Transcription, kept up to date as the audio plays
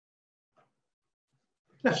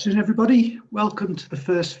Good afternoon, everybody. Welcome to the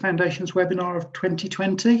first Foundations webinar of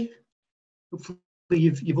 2020. Hopefully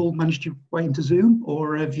you've all managed your way into Zoom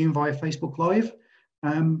or viewing via Facebook Live.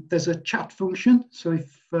 There's a chat function, so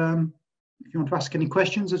if you want to ask any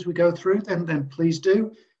questions as we go through, then please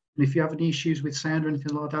do. And if you have any issues with sound or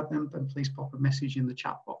anything like that, then please pop a message in the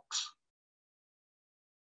chat box.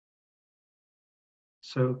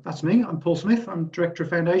 So that's me. I'm Paul Smith. I'm Director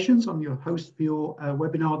of Foundations. I'm your host for your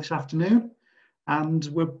webinar this afternoon. And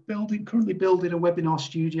we're currently building a webinar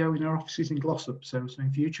studio in our offices in Glossop. So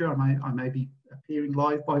in future, I may be appearing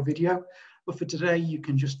live by video, but for today, you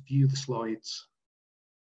can just view the slides.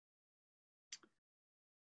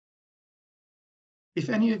 If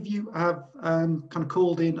any of you have kind of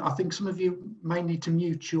called in, I think some of you may need to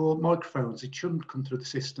mute your microphones. It shouldn't come through the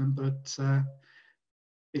system, but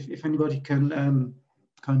if anybody can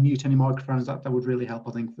kind of mute any microphones, that would really help,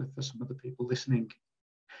 I think, for some of the people listening.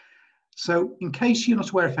 So in case you're not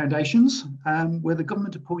aware of Foundations, we're the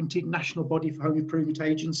government-appointed national body for home improvement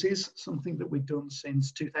agencies, something that we've done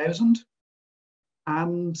since 2000.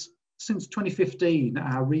 And since 2015,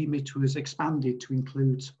 our remit was expanded to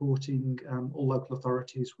include supporting all local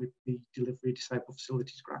authorities with the delivery of disabled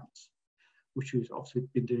facilities grants, which we've obviously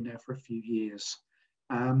been doing now for a few years.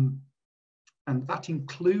 And that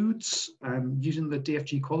includes using the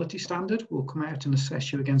DFG quality standard. We'll come out and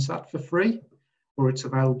assess you against that for free, or it's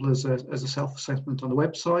available as a self-assessment on the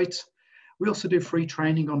website. We also do free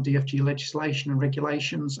training on DFG legislation and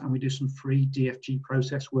regulations, and we do some free DFG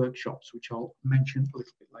process workshops, which I'll mention a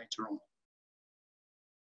little bit later on.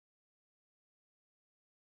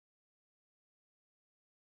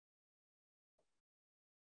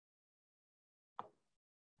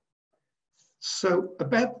 So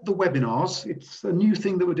about the webinars, it's a new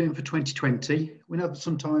thing that we're doing for 2020. We know that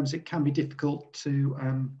sometimes it can be difficult to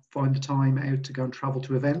find the time out to go and travel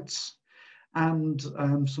to events. And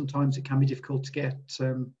sometimes it can be difficult to get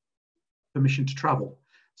permission to travel.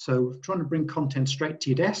 So trying to bring content straight to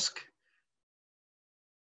your desk.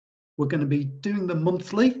 We're going to be doing them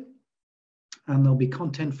monthly, and there'll be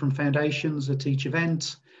content from Foundations at each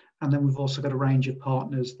event. And then we've also got a range of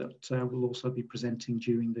partners that will also be presenting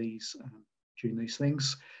during these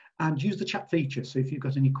things. And use the chat feature. So if you've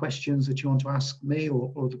got any questions that you want to ask me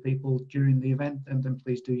or other people during the event, then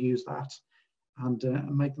please do use that and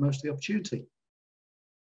make the most of the opportunity.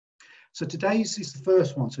 So today's is the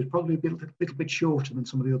first one, so it's probably a little bit shorter than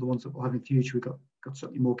some of the other ones that we'll have in future. We've got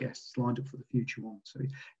certainly more guests lined up for the future one. So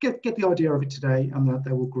get the idea of it today, and that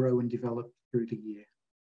they will grow and develop through the year.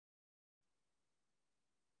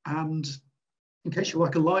 And in case you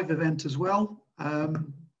like a live event as well, I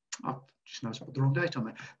just noticed I put the wrong date on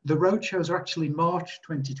there. The roadshows are actually March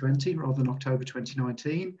 2020 rather than October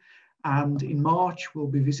 2019. And in March, we'll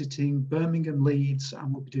be visiting Birmingham, Leeds,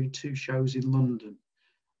 and we'll be doing 2 shows in London.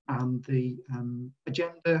 And the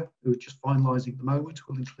agenda, we're just finalising at the moment,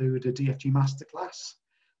 will include a DFG masterclass.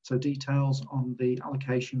 So details on the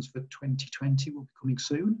allocations for 2020 will be coming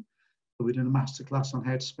soon. We're doing a masterclass on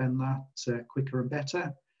how to spend that quicker and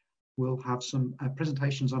better. We'll have some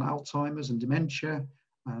presentations on Alzheimer's and dementia,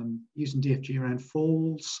 using DFG around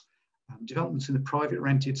falls, developments in the private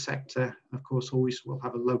rented sector. And of course, always we'll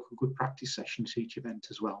have a local good practice session to each event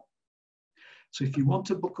as well. So if you want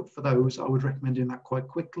to book up for those, I would recommend doing that quite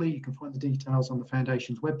quickly. You can find the details on the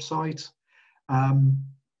Foundation's website.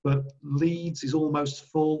 But Leeds is almost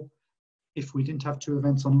full. If we didn't have 2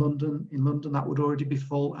 events in London, that would already be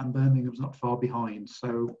full, and Birmingham's not far behind.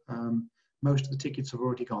 So most of the tickets have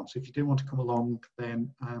already gone. So if you do want to come along,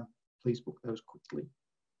 then please book those quickly.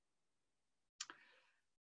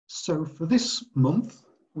 So for this month,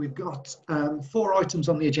 we've got 4 items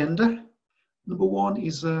on the agenda. Number 1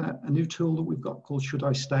 is a new tool that we've got called Should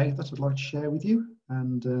I Stay that I'd like to share with you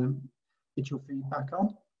and get your feedback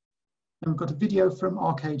on. And we've got a video from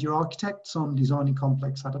Archadia Architects on designing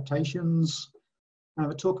complex adaptations.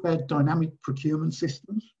 We talk about dynamic procurement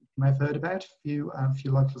systems, which you may have heard about, a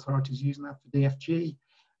few local authorities using that for DFG.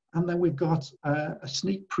 And then we've got a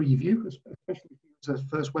sneak preview, especially for the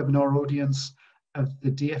first webinar audience, of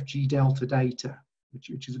the DFG Delta data,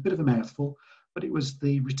 which is a bit of a mouthful, but it was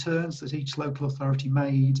the returns that each local authority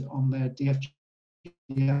made on their DFG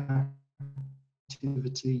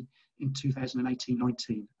activity in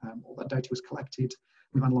 2018-19. All that data was collected,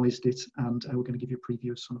 we've analysed it, and we're going to give you a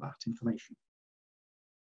preview of some of that information.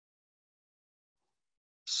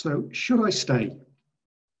 So, should I stay?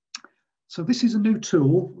 So this is a new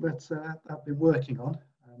tool that I've been working on.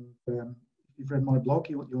 And, if you've read my blog,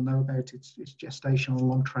 you'll know about its gestation on a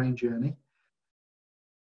long train journey.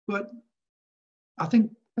 But I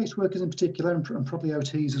think caseworkers in particular, and probably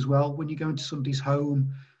OTs as well, when you go into somebody's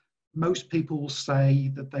home, most people will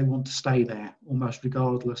say that they want to stay there, almost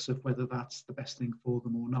regardless of whether that's the best thing for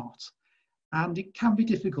them or not. And it can be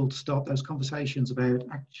difficult to start those conversations about,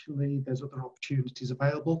 actually, there's other opportunities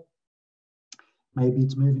available. Maybe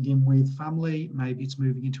it's moving in with family, maybe it's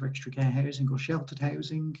moving into extra care housing or sheltered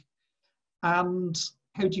housing. And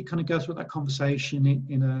how do you kind of go through that conversation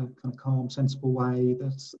in a kind of calm, sensible way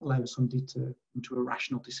that allows somebody to come to a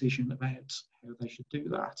rational decision about how they should do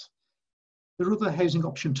that? There are other housing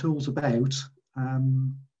option tools about.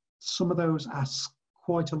 Some of those ask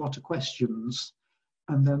quite a lot of questions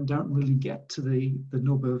and then don't really get to the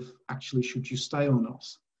nub of actually should you stay or not.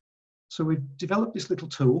 So we've developed this little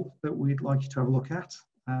tool that we'd like you to have a look at.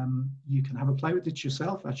 You can have a play with it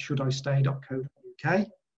yourself at shouldistay.co.uk,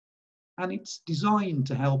 and it's designed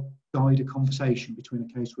to help guide a conversation between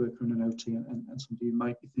a caseworker and an OT and somebody who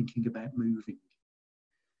might be thinking about moving.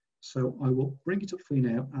 So I will bring it up for you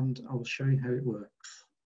now and I will show you how it works.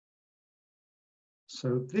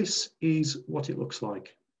 So this is what it looks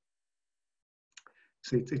like.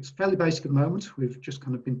 So it's fairly basic at the moment. We've just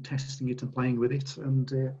kind of been testing it and playing with it,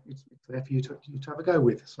 and it's there for you to have a go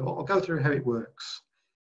with. So I'll go through how it works.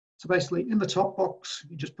 So basically, in the top box,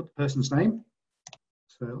 you just put the person's name.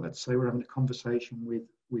 So let's say we're having a conversation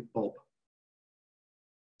with Bob.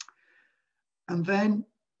 And then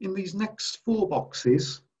in these next 4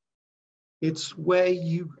 boxes, it's where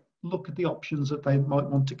you look at the options that they might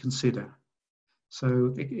want to consider.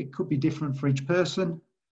 So it could be different for each person.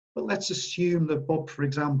 But let's assume that Bob, for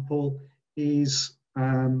example, is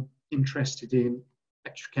interested in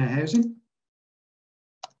extra care housing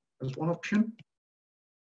as one option.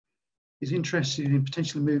 He's interested in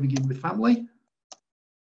potentially moving in with family.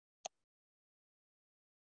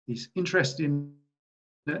 He's interested in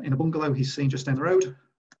a bungalow he's seen just down the road,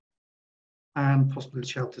 and possibly the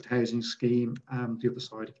sheltered housing scheme the other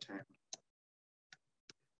side of town.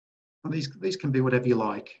 And these can be whatever you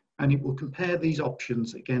like, and it will compare these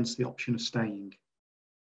options against the option of staying.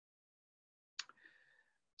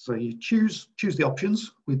 So you choose the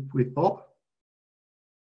options with Bob,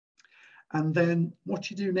 and then what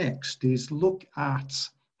you do next is look at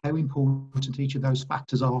how important each of those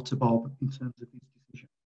factors are to Bob in terms of his decision.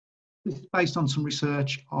 This is based on some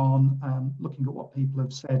research on looking at what people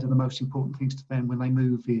have said are the most important things to them when they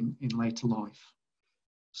move in later life.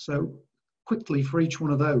 So quickly, for each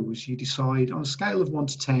one of those, you decide on a scale of 1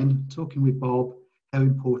 to 10, talking with Bob, how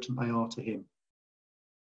important they are to him.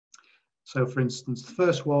 So for instance, the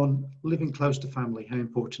first one, living close to family, how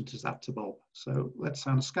important is that to Bob? So let's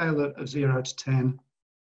say on a scale of 0 to 10,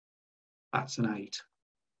 that's an 8.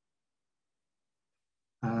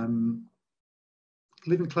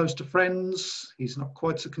 Living close to friends, he's not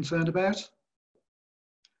quite so concerned about.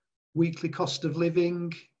 Weekly cost of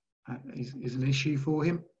living is an issue for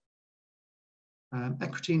him.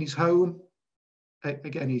 Equity in his home,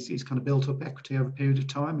 again, he's kind of built up equity over a period of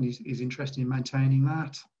time and he's interested in maintaining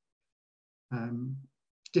that.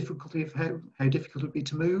 Difficulty of how difficult it would be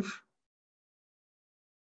to move.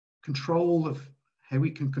 Control of how he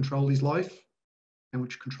can control his life, how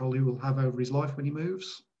much control he will have over his life when he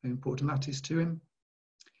moves, how important that is to him.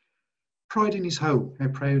 Pride in his home, how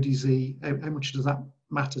proud is he, how much does that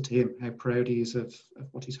matter to him, how proud he is of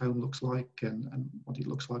what his home looks like and what it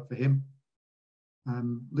looks like for him.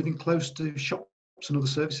 Living close to shops and other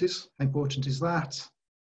services, how important is that?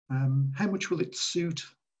 How much will it suit,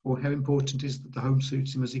 or how important is that the home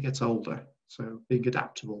suits him as he gets older? So being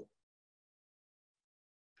adaptable.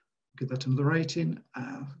 Give that another rating.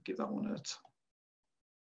 Give that one at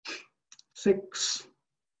 6.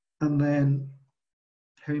 And then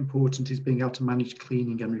how important is being able to manage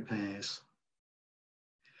cleaning and repairs?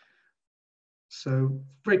 So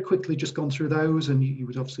very quickly just gone through those, and you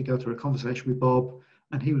would obviously go through a conversation with Bob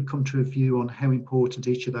and he would come to a view on how important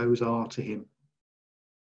each of those are to him.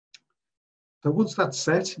 So once that's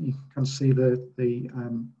set, you can see the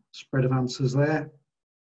spread of answers there.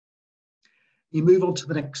 You move on to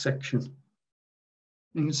the next section.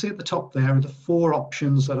 You can see at the top there are the 4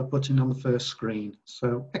 options that I put in on the first screen.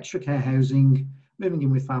 So extra care housing, moving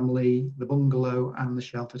in with family, the bungalow and the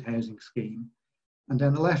sheltered housing scheme. And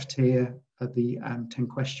down the left here are the 10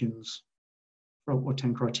 questions or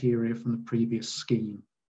 10 criteria from the previous scheme,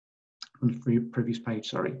 from the previous page,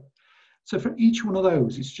 sorry. So for each one of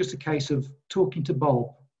those, it's just a case of talking to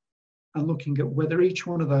Bob and looking at whether each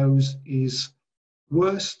one of those is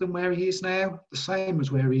worse than where he is now, the same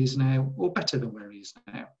as where he is now, or better than where he is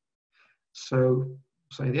now. So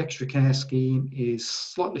say the extra care scheme is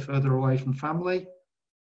slightly further away from family,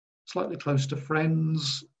 slightly close to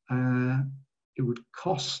friends. It would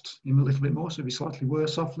cost him a little bit more, so he'd be slightly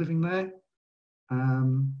worse off living there.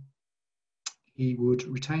 he would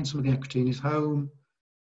retain some of the equity in his home.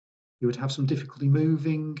 He would have some difficulty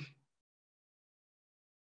moving.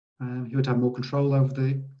 He would have more control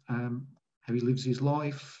over how he lives his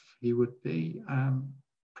life. He would be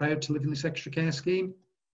proud to live in this extra care scheme.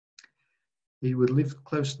 He would live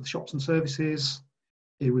close to the shops and services.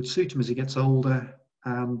 It would suit him as he gets older,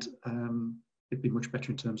 and it'd be much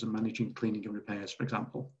better in terms of managing cleaning and repairs, for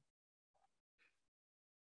example.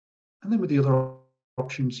 And then with the other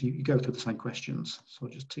options, you go through the same questions. So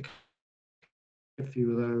I'll just tick a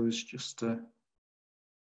few of those just to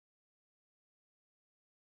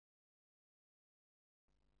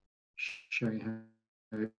show you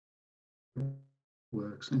how it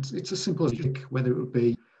works. It's as simple as you pick whether it would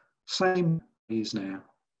be same as now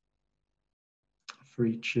for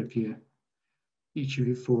each of your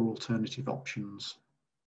 4 alternative options.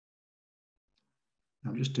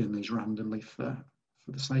 I'm just doing these randomly for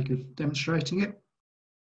the sake of demonstrating it.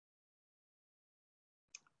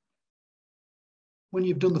 When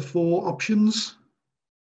you've done the 4 options,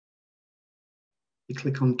 you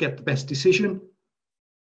click on Get the Best Decision,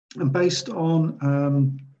 and based on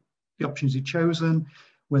the options you've chosen,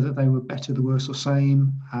 whether they were better, the worse or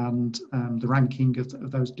same, and the ranking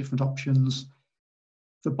of those different options,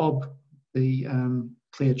 for Bob, the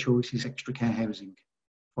clear choice is extra care housing,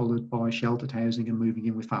 followed by sheltered housing and moving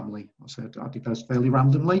in with family. So I did those fairly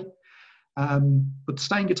randomly. But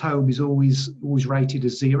staying at home is always rated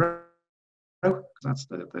as 0. That's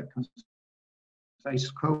the kind of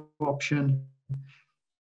status quo option.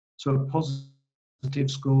 So a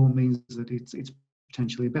positive score means that it's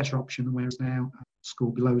potentially a better option, whereas now a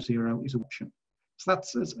score below 0 is an option. So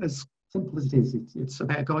that's as simple as it is. It's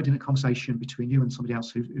about guiding a conversation between you and somebody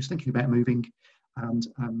else who's thinking about moving, and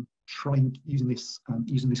trying using this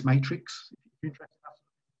matrix. If you're interested, that's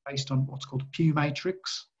based on what's called a Pew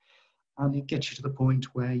matrix, and it gets you to the point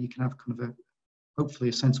where you can have kind of hopefully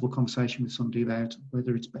a sensible conversation with somebody about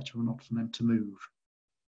whether it's better or not for them to move.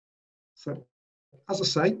 So, as I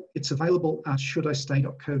say, it's available at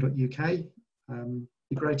shouldistay.co.uk. It'd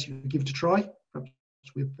be great if you give it a try, perhaps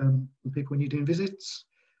with people when you're doing visits,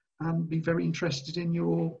 and be very interested in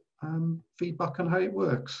your feedback on how it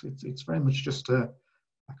works. It's very much just a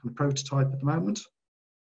kind of prototype at the moment.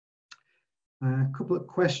 A couple of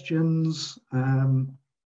questions.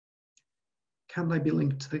 Can they be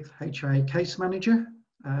linked to the HIA case manager?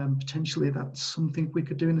 Potentially that's something we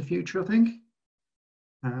could do in the future, I think.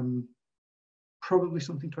 Probably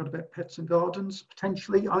something to add about pets and gardens,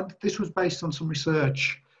 potentially. This was based on some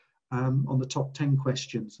research on the top 10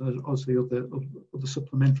 questions. Obviously other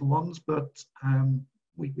supplemental ones, but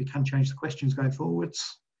we can change the questions going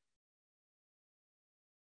forwards.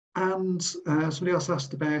 And somebody else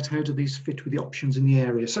asked about how do these fit with the options in the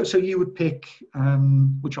area. So you would pick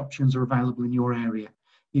which options are available in your area.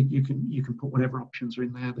 You can put whatever options are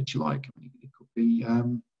in there that you like. I mean, it could be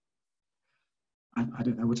I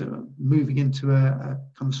don't know, moving into a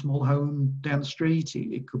kind of small home down the street.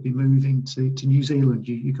 It could be moving to New Zealand.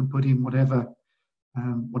 You can put in whatever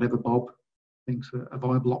Bob thinks are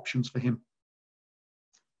viable options for him.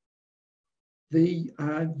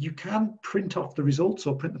 You can print off the results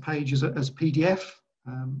or print the page as a PDF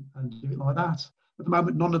and do it like that. At the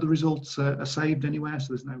moment, none of the results are saved anywhere, so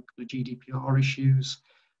there's no kind of GDPR issues.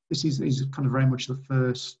 This is kind of very much the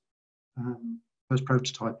first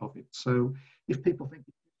prototype of it. So if people think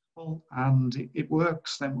it's useful and it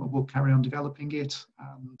works, then we'll carry on developing it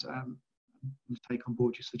and take on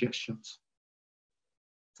board your suggestions.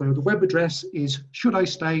 So the web address is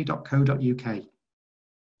shouldistay.co.uk.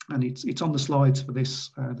 And it's on the slides for this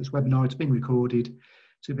webinar. It's been recorded,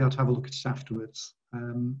 so you'll be able to have a look at it afterwards.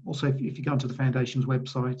 Also, if you go onto the Foundation's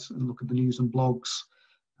website and look at the news and blogs,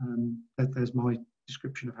 there's my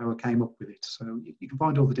description of how I came up with it. So you can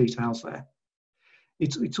find all the details there.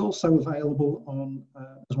 It's also available on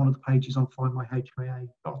as one of the pages on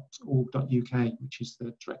findmyhia.org.uk, which is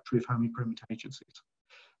the directory of home improvement agencies.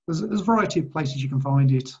 There's a variety of places you can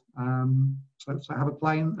find it. So have a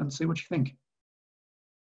play and see what you think.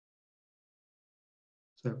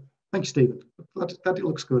 So thank you, Stephen. That it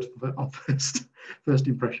looks good on first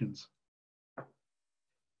impressions. A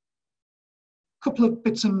couple of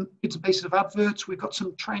bits and pieces of adverts. We've got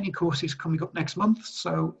some training courses coming up next month.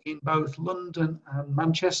 So in both London and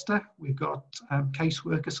Manchester, we've got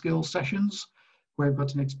caseworker skills sessions where we've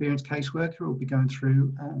got an experienced caseworker who will be going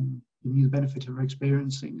through giving you the benefit of her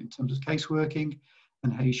experience in terms of caseworking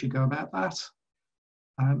and how you should go about that.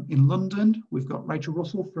 In London, we've got Rachel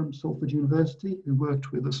Russell from Salford University, who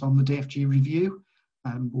worked with us on the DFG review.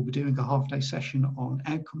 We'll be doing a half-day session on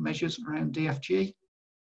outcome measures around DFG.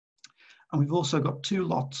 And we've also got 2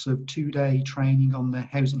 lots of 2-day training on the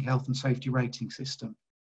housing health and safety rating system.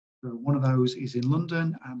 So one of those is in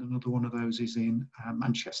London and another one of those is in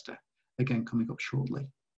Manchester, again coming up shortly.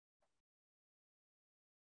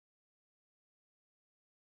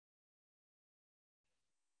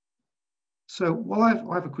 So while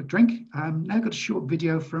I have a quick drink, now got a short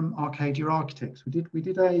video from Archadia Architects. We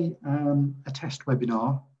did a test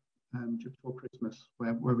webinar just before Christmas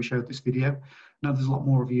where we showed this video. Now there's a lot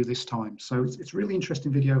more of you this time. So it's a really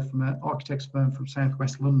interesting video from an architects firm from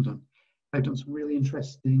Southwest London. They've done some really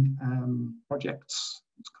interesting projects.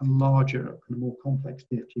 It's kind of larger, kind of more complex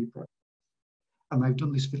DFG projects. And they've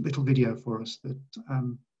done this little video for us that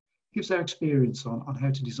gives their experience on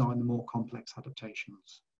how to design the more complex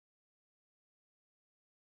adaptations.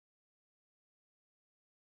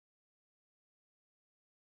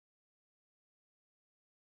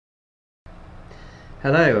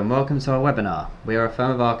 Hello and welcome to our webinar. We are a firm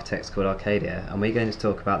of architects called Archadia and we're going to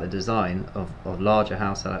talk about the design of larger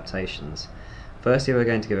house adaptations. Firstly, we're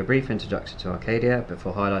going to give a brief introduction to Archadia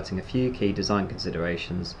before highlighting a few key design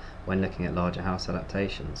considerations when looking at larger house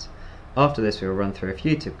adaptations. After this, we will run through a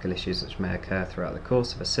few typical issues which may occur throughout the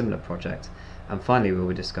course of a similar project, and finally we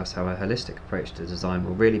will discuss how a holistic approach to design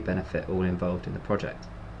will really benefit all involved in the project.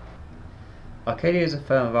 Archadia is a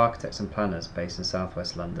firm of architects and planners based in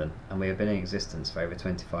southwest London, and we have been in existence for over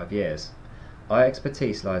 25 years. Our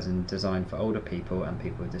expertise lies in design for older people and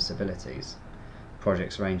people with disabilities.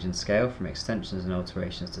 Projects range in scale from extensions and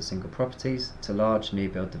alterations to single properties to large new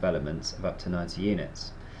build developments of up to 90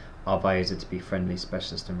 units. Our values are to be friendly,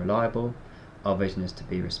 specialist and reliable. Our vision is to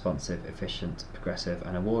be responsive, efficient, progressive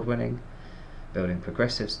and award-winning, building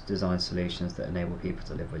progressive design solutions that enable people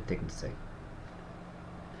to live with dignity.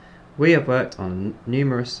 We have worked on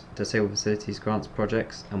numerous disabled facilities grants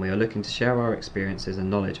projects and we are looking to share our experiences and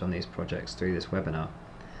knowledge on these projects through this webinar.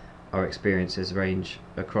 Our experiences range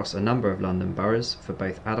across a number of London boroughs for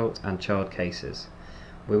both adult and child cases.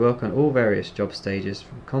 We work on all various job stages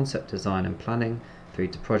from concept design and planning through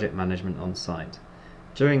to project management on site.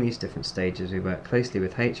 During these different stages we work closely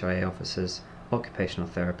with HIA officers, occupational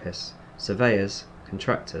therapists, surveyors,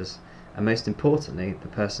 contractors, and most importantly, the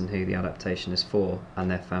person who the adaptation is for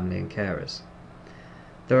and their family and carers.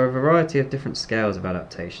 There are a variety of different scales of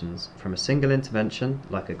adaptations, from a single intervention,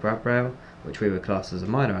 like a grab rail, which we would class as a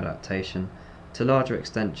minor adaptation, to larger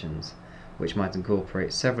extensions, which might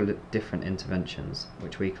incorporate several different interventions,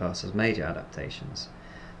 which we class as major adaptations.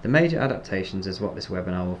 The major adaptations is what this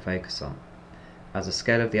webinar will focus on. As the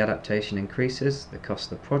scale of the adaptation increases, the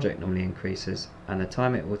cost of the project normally increases, and the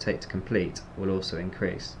time it will take to complete will also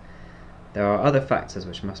increase. There are other factors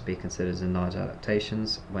which must be considered in large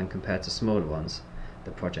adaptations when compared to smaller ones.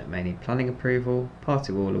 The project may need planning approval,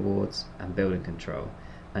 party wall awards and building control,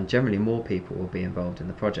 and generally more people will be involved in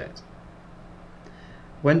the project.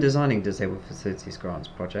 When designing disabled facilities grants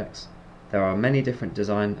projects, there are many different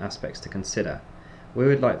design aspects to consider. We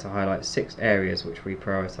would like to highlight 6 areas which we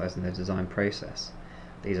prioritise in the design process.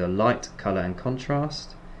 These are light, colour and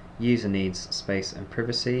contrast, user needs, space and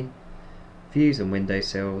privacy, views and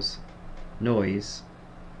windowsills, noise,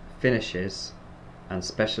 finishes, and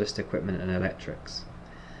specialist equipment and electrics.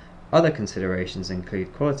 Other considerations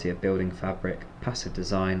include quality of building fabric, passive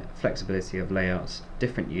design, flexibility of layouts,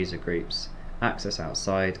 different user groups, access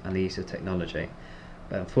outside, and the use of technology.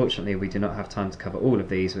 But unfortunately, we do not have time to cover all of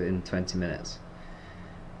these within 20 minutes.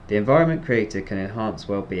 The environment created can enhance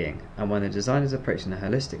well-being, and when the design is approached in a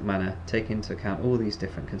holistic manner, taking into account all these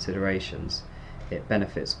different considerations, it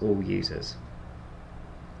benefits all users.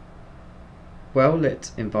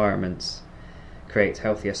 Well-lit environments create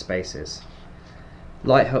healthier spaces.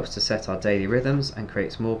 Light helps to set our daily rhythms and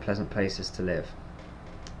creates more pleasant places to live.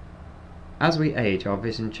 As we age, our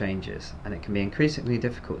vision changes, and it can be increasingly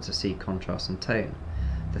difficult to see contrast and tone.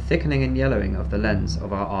 The thickening and yellowing of the lens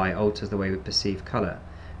of our eye alters the way we perceive colour,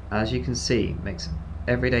 and as you can see, makes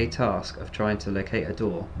everyday task of trying to locate a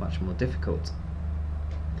door much more difficult.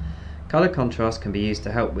 Colour contrast can be used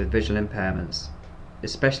to help with visual impairments,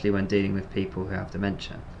 especially when dealing with people who have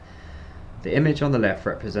dementia. The image on the left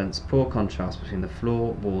represents poor contrast between the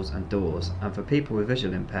floor, walls and doors, and for people with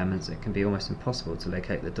visual impairments it can be almost impossible to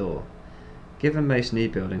locate the door. Given most new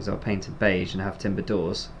buildings are painted beige and have timber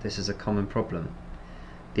doors, this is a common problem.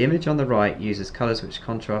 The image on the right uses colours which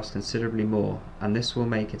contrast considerably more, and this will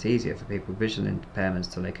make it easier for people with visual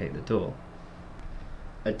impairments to locate the door.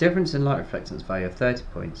 A difference in light reflectance value of 30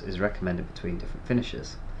 points is recommended between different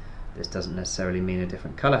finishes. This doesn't necessarily mean a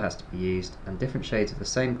different colour has to be used, and different shades of the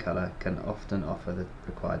same colour can often offer the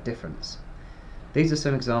required difference. These are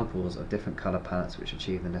some examples of different colour palettes which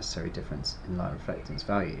achieve the necessary difference in light reflectance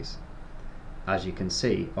values. As you can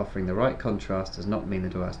see, offering the right contrast does not mean the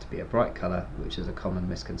door has to be a bright colour, which is a common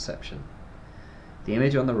misconception. The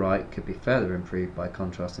image on the right could be further improved by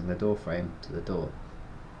contrasting the door frame to the door.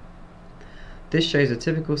 This shows a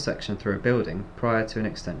typical section through a building prior to an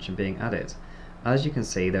extension being added. As you can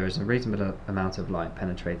see, there is a reasonable amount of light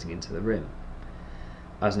penetrating into the room.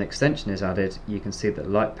 As an extension is added, you can see that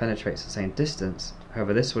light penetrates the same distance,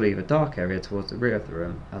 however this will leave a dark area towards the rear of the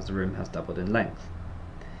room as the room has doubled in length.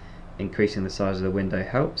 Increasing the size of the window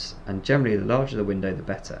helps, and generally the larger the window the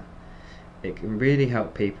better. It can really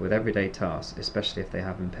help people with everyday tasks, especially if they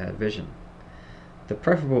have impaired vision. The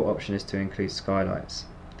preferable option is to include skylights.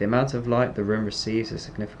 The amount of light the room receives is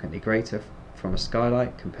significantly greater from a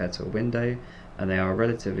skylight compared to a window, and they are a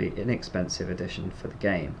relatively inexpensive addition for the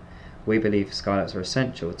game. We believe skylights are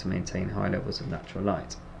essential to maintain high levels of natural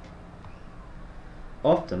light.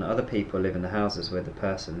 Often other people live in the houses with the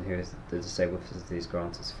person who is the disabled facilities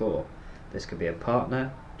grant is for. This could be a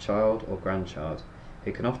partner, child or grandchild,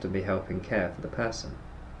 who can often be helping care for the person.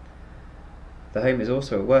 The home is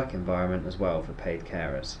also a work environment as well for paid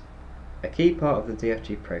carers. A key part of the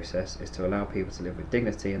DFG process is to allow people to live with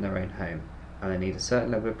dignity in their own home, and they need a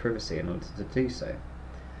certain level of privacy in order to do so.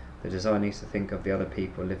 The designer needs to think of the other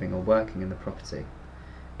people living or working in the property.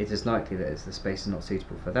 It is likely that if the space is not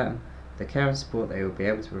suitable for them, the care and support they will be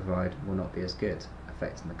able to provide will not be as good,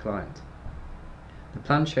 affecting the client. The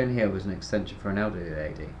plan shown here was an extension for an elderly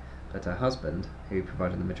lady, but her husband, who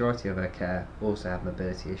provided the majority of her care, also had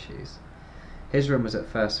mobility issues. His room was at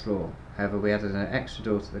first floor, however we added an extra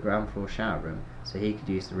door to the ground floor shower room so he could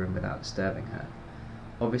use the room without disturbing her.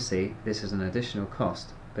 Obviously, this is an additional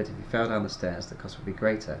cost, but if he fell down the stairs the cost would be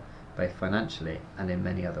greater, both financially and in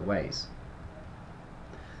many other ways.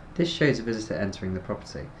 This shows a visitor entering the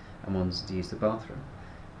property and wants to use the bathroom.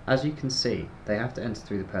 As you can see, they have to enter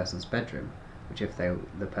through the person's bedroom, which if the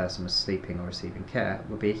person was sleeping or receiving care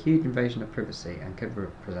would be a huge invasion of privacy and could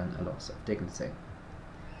represent a loss of dignity.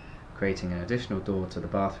 Creating an additional door to the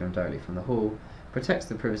bathroom directly from the hall protects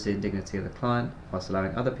the privacy and dignity of the client whilst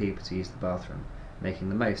allowing other people to use the bathroom, making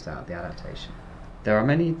the most out of the adaptation. There are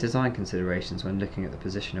many design considerations when looking at the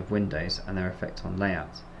position of windows and their effect on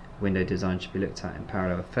layout. Window design should be looked at in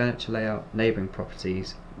parallel with furniture layout, neighbouring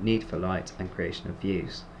properties, need for light and creation of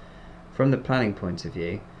views. From the planning point of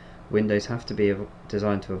view, windows have to be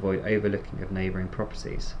designed to avoid overlooking of neighbouring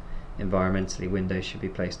properties. Environmentally, windows should be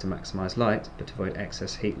placed to maximise light but avoid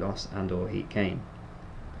excess heat loss and or heat gain.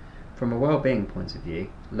 From a well-being point of view,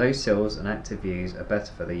 low sills and active views are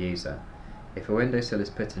better for the user. If a windowsill is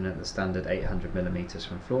put in at the standard 800mm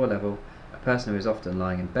from floor level, a person who is often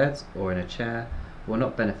lying in bed or in a chair will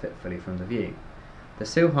not benefit fully from the view. The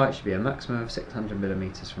sill height should be a maximum of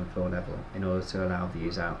 600mm from floor level in order to allow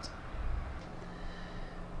views out.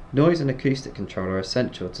 Noise and acoustic control are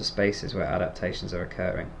essential to spaces where adaptations are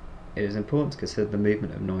occurring. It is important to consider the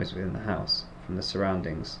movement of noise within the house, from the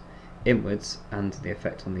surroundings, inwards and the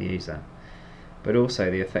effect on the user, but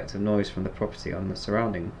also the effect of noise from the property on the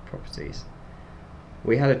surrounding properties.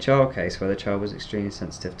 We had a child case where the child was extremely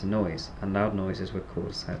sensitive to noise, and loud noises would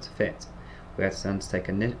cause her to fit. We had to undertake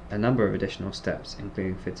a number of additional steps,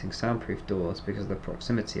 including fitting soundproof doors because of the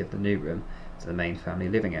proximity of the new room to the main family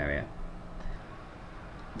living area.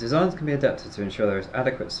 Designs can be adapted to ensure there is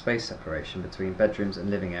adequate space separation between bedrooms and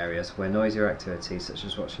living areas where noisier activities such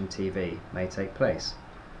as watching TV may take place.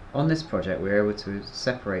 On this project we were able to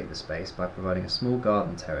separate the space by providing a small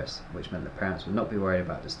garden terrace, which meant that parents would not be worried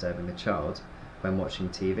about disturbing the child when watching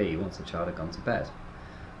TV once the child had gone to bed.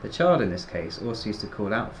 The child in this case also used to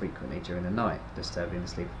call out frequently during the night, disturbing the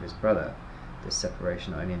sleep of his brother. This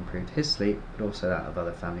separation not only improved his sleep but also that of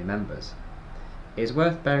other family members. It is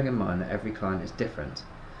worth bearing in mind that every client is different.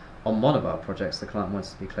 On one of our projects the client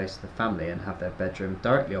wanted to be close to the family and have their bedroom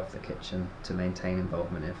directly off the kitchen to maintain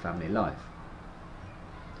involvement in family life.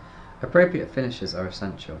 Appropriate finishes are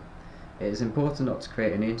essential. It is important not to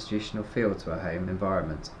create an institutional feel to a home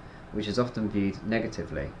environment, which is often viewed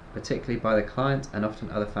negatively, particularly by the client and often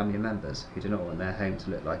other family members who do not want their home to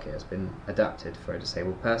look like it has been adapted for a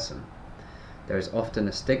disabled person. There is often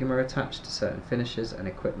a stigma attached to certain finishes and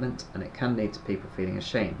equipment, and it can lead to people feeling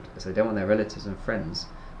ashamed as they don't want their relatives and friends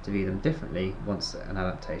to view them differently once an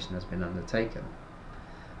adaptation has been undertaken.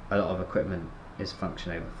 A lot of equipment is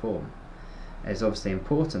function over form. It is obviously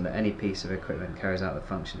important that any piece of equipment carries out the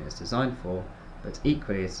function it is designed for, but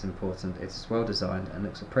equally it is important it is well designed and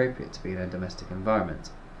looks appropriate to be in a domestic environment.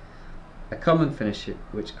 A common finish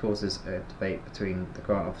which causes a debate between the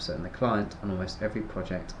grant officer and the client on almost every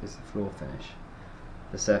project is the floor finish.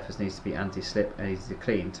 The surface needs to be anti-slip and easy to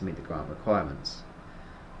clean to meet the grant requirements.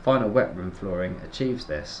 Final wet room flooring achieves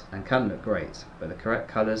this and can look great, but the correct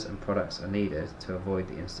colours and products are needed to avoid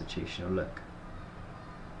the institutional look.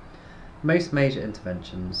 Most major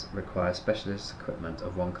interventions require specialist equipment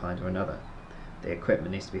of one kind or another. The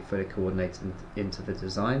equipment needs to be fully coordinated into the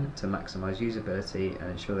design to maximise usability and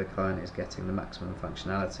ensure the client is getting the maximum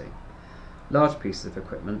functionality. Large pieces of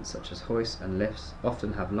equipment, such as hoists and lifts,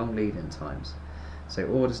 often have long lead-in times, so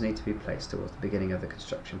orders need to be placed towards the beginning of the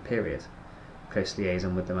construction period. Close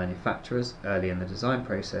liaison with the manufacturers early in the design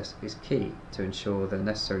process is key to ensure the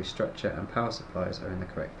necessary structure and power supplies are in the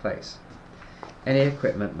correct place. Any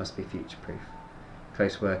equipment must be future-proof.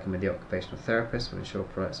 Close working with the occupational therapist will ensure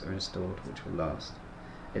products are installed which will last.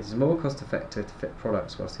 It is more cost-effective to fit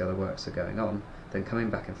products whilst the other works are going on than coming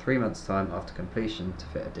back in 3 months' time after completion to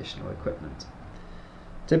fit additional equipment.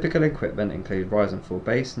 Typical equipment include rise and fall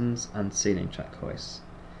basins and ceiling track hoists.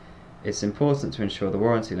 It's important to ensure the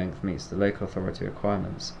warranty length meets the local authority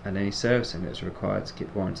requirements and any servicing that is required to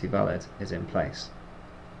keep the warranty valid is in place.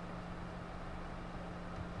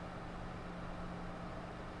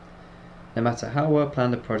 No matter how well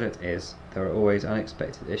planned a project is, there are always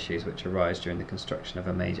unexpected issues which arise during the construction of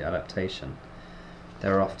a major adaptation.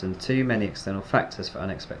 There are often too many external factors for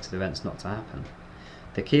unexpected events not to happen.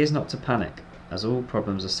 The key is not to panic, as all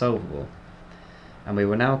problems are solvable, and we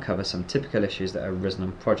will now cover some typical issues that have arisen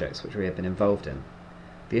on projects which we have been involved in.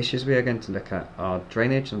 The issues we are going to look at are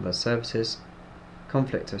drainage and other services,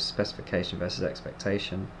 conflict of specification versus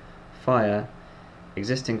expectation, fire,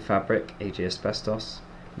 existing fabric, e.g. asbestos,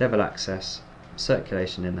 level access,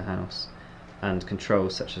 circulation in the house, and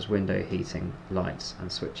controls such as window heating, lights and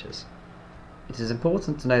switches. It is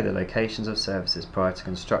important to know the locations of services prior to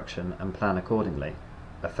construction and plan accordingly.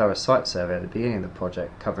 A thorough site survey at the beginning of the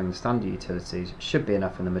project covering the standard utilities should be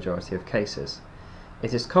enough in the majority of cases.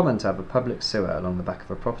 It is common to have a public sewer along the back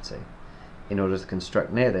of a property. In order to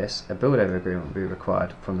construct near this, a build-over agreement will be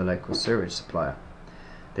required from the local sewerage supplier.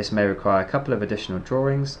 This may require a couple of additional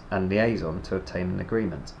drawings and liaison to obtain an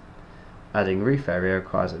agreement. Adding roof area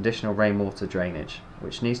requires additional rainwater drainage,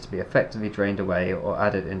 which needs to be effectively drained away or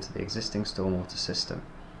added into the existing stormwater system.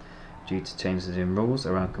 Due to changes in rules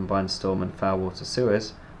around combined storm and foul water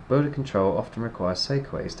sewers, builder control often requires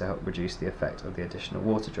soakaways to help reduce the effect of the additional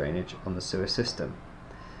water drainage on the sewer system.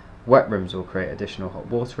 Wet rooms will create additional hot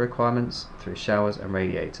water requirements through showers and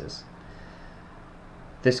radiators.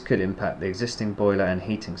 This could impact the existing boiler and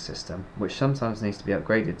heating system, which sometimes needs to be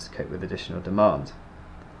upgraded to cope with additional demand.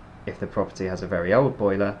 If the property has a very old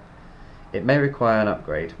boiler, it may require an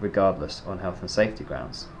upgrade regardless on health and safety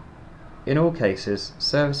grounds. In all cases,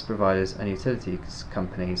 service providers and utilities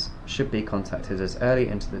companies should be contacted as early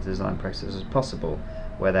into the design process as possible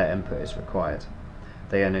where their input is required.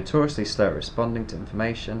 They are notoriously slow at responding to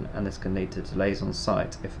information, and this can lead to delays on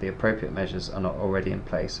site if the appropriate measures are not already in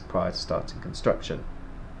place prior to starting construction.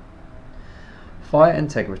 Fire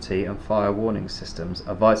integrity and fire warning systems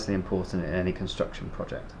are vitally important in any construction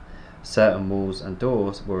project. Certain walls and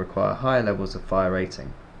doors will require higher levels of fire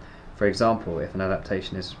rating. For example, if an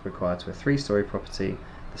adaptation is required to a 3-storey property,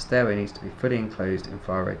 the stairway needs to be fully enclosed in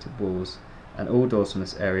fire-rated walls, and all doors from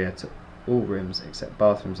this area to all rooms except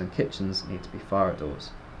bathrooms and kitchens need to be fire doors.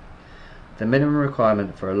 The minimum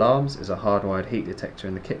requirement for alarms is a hardwired heat detector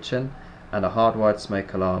in the kitchen and a hardwired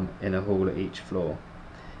smoke alarm in a hall at each floor.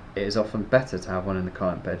 It is often better to have one in the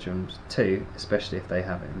client bedrooms too, especially if they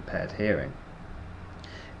have impaired hearing.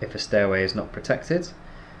 If a stairway is not protected,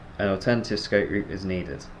 an alternative scope route is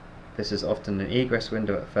needed. This is often an egress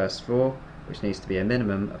window at first floor, which needs to be a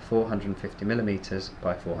minimum of 450mm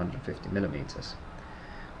by 450mm.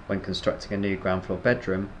 When constructing a new ground floor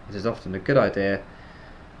bedroom, it is often a good idea,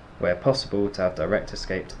 where possible, to have direct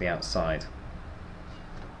escape to the outside.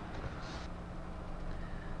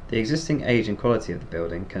 The existing age and quality of the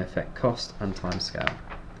building can affect cost and timescale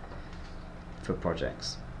for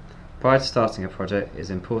projects. Prior to starting a project, it is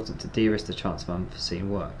important to de-risk the chance of unforeseen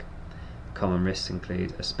work. Common risks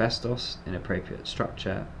include asbestos, inappropriate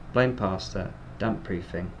structure, blown plaster, damp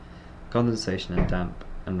proofing, condensation and damp,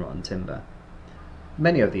 and rotten timber.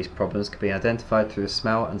 Many of these problems can be identified through the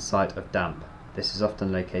smell and sight of damp. This is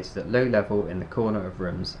often located at low level in the corner of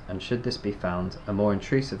rooms, and should this be found, a more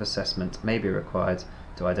intrusive assessment may be required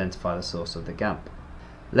to identify the source of the damp.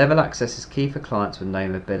 Level access is key for clients with no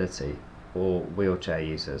mobility, or wheelchair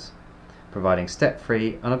users. Providing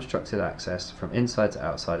step-free, unobstructed access from inside to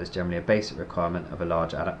outside is generally a basic requirement of a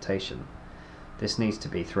large adaptation. This needs to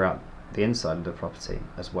be throughout the inside of the property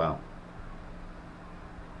as well.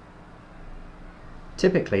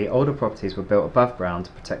 Typically, older properties were built above ground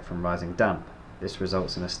to protect from rising damp. This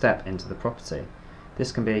results in a step into the property.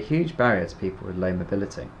 This can be a huge barrier to people with low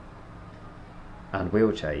mobility. and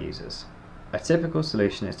wheelchair users. A typical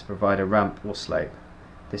solution is to provide a ramp or slope.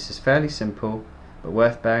 This is fairly simple, but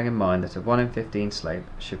worth bearing in mind that a 1 in 15 slope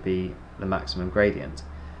should be the maximum gradient,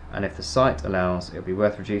 and if the site allows, it will be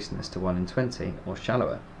worth reducing this to 1 in 20 or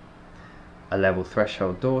shallower. A level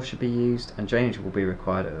threshold door should be used, and drainage will be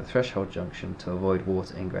required at the threshold junction to avoid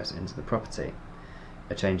water ingress into the property.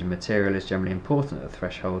 A change in material is generally important at the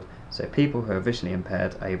threshold, so people who are visually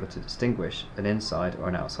impaired are able to distinguish an inside or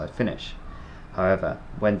an outside finish. However,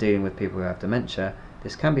 when dealing with people who have dementia,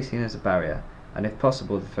 this can be seen as a barrier, and if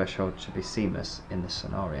possible the threshold should be seamless in this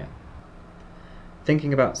scenario.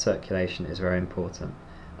 Thinking about circulation is very important,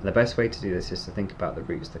 and the best way to do this is to think about the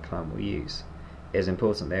routes the client will use. It is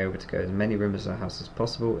important they are able to go as many rooms of the house as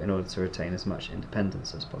possible in order to retain as much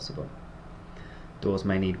independence as possible. Doors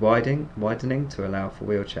may need widening to allow for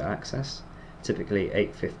wheelchair access, typically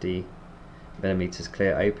 850mm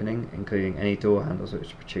clear opening, including any door handles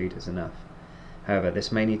which protrude is enough. However,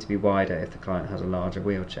 this may need to be wider if the client has a larger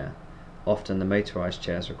wheelchair. Often the motorised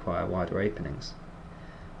chairs require wider openings.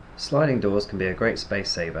 Sliding doors can be a great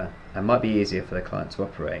space saver and might be easier for the client to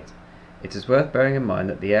operate. It is worth bearing in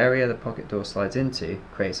mind that the area the pocket door slides into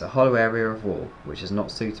creates a hollow area of wall which is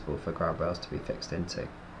not suitable for grab rails to be fixed into.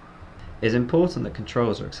 It is important that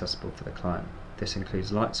controls are accessible for the client. This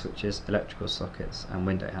includes light switches, electrical sockets and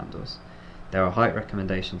window handles. There are height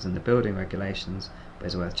recommendations in the building regulations, but it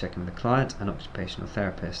is worth checking with the client and occupational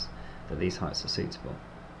therapist that these heights are suitable.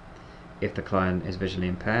 If the client is visually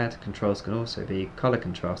impaired, controls can also be colour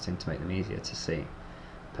contrasting to make them easier to see.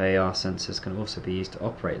 PAR sensors can also be used to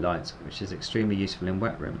operate lights, which is extremely useful in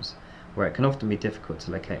wet rooms, where it can often be difficult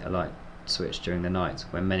to locate a light switch during the night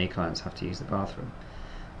when many clients have to use the bathroom.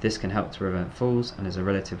 This can help to prevent falls and is a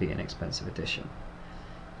relatively inexpensive addition.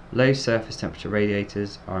 Low surface temperature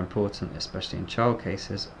radiators are important, especially in child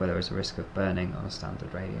cases where there is a risk of burning on a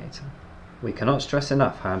standard radiator. We cannot stress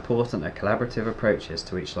enough how important a collaborative approach is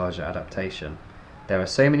to each larger adaptation. There are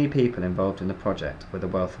so many people involved in the project with a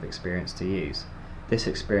wealth of experience to use. This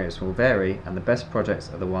experience will vary, and the best projects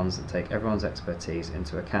are the ones that take everyone's expertise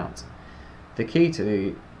into account. The key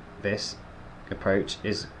to this approach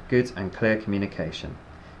is good and clear communication.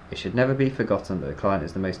 It should never be forgotten that the client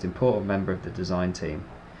is the most important member of the design team.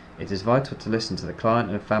 It is vital to listen to the client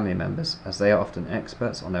and family members, as they are often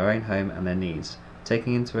experts on their own home and their needs.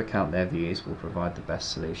 Taking into account their views will provide the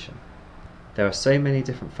best solution. There are so many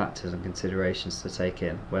different factors and considerations to take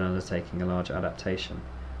in when undertaking a large adaptation.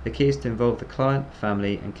 The key is to involve the client,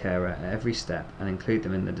 family and carer at every step and include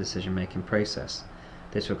them in the decision-making process.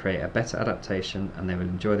 This will create a better adaptation and they will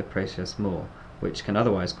enjoy the process more, which can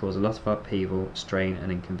otherwise cause a lot of upheaval, strain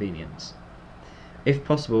and inconvenience. If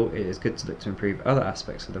possible, it is good to look to improve other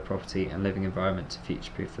aspects of the property and living environment to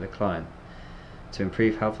future-proof for the client, to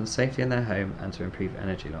improve health and safety in their home and to improve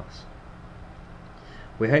energy loss.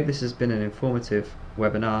 We hope this has been an informative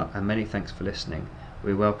webinar and many thanks for listening.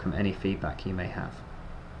 We welcome any feedback you may have.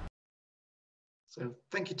 So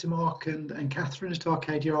thank you to Mark and Catherine at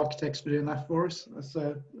Archadia Architects for doing that for us. That's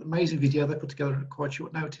an amazing video they put together at quite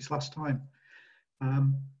short notice last time.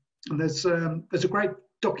 And there's a great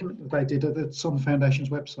document that they did that's on the Foundation's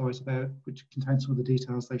website about, which contains some of the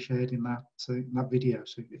details they shared in that video.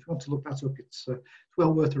 So if you want to look that up, it's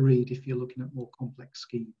well worth a read if you're looking at more complex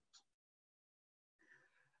schemes.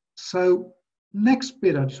 So next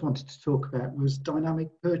bit I just wanted to talk about was dynamic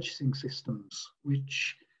purchasing systems,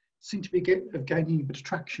 which seem to be gaining a bit of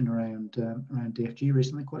traction around DFG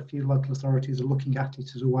recently. Quite a few local authorities are looking at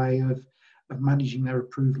it as a way of managing their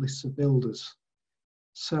approved lists of builders.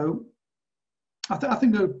 So I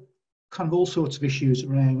think there are kind of all sorts of issues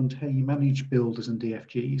around how you manage builders and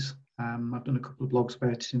DFGs. I've done a couple of blogs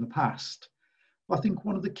about it in the past. But I think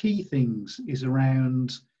one of the key things is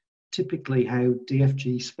around typically how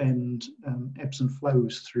DFG spend ebbs and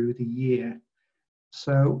flows through the year.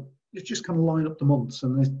 So you just kind of line up the months,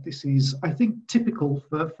 and this is, I think, typical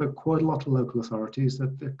for quite a lot of local authorities,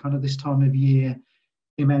 that the kind of this time of year,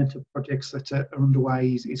 the amount of projects that are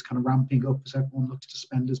underway is kind of ramping up as everyone looks to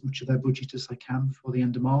spend as much of their budget as they can before the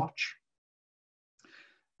end of March.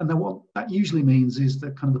 And then what that usually means is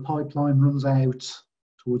that kind of the pipeline runs out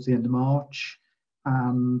towards the end of March,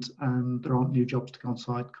 and there aren't new jobs to go on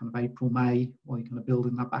site kind of April, May, while you're kind of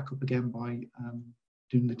building that back up again by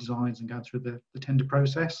doing the designs and going through the tender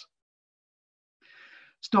process.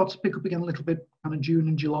 Starts to pick up again a little bit kind of June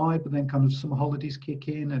and July, but then kind of summer holidays kick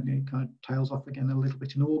in and it kind of tails off again a little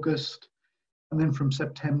bit in August. And then from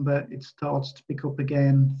September, it starts to pick up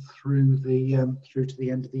again through to the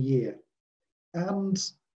end of the year. And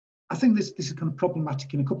I think this is kind of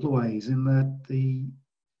problematic in a couple of ways, in that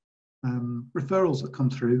referrals that come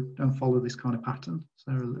through don't follow this kind of pattern,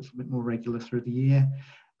 so they're a little bit more regular through the year.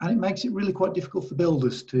 And it makes it really quite difficult for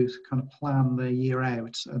builders to kind of plan their year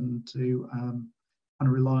out and to kind of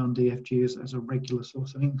rely on DFG as a regular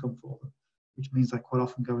source of income for them, which means they quite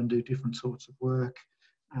often go and do different sorts of work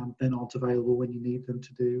and then aren't available when you need them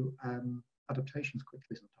to do adaptations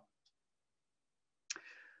quickly sometimes.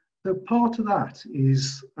 So part of that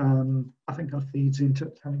is, I think, kind of feeds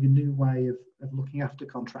into having a new way of looking after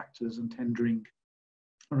contractors and tendering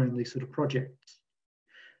around these sort of projects.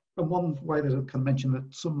 And one way that I can mention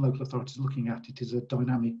that some local authorities are looking at it is a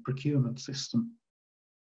dynamic procurement system,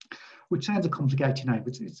 which sounds a complicated name,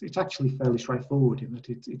 but it's actually fairly straightforward in that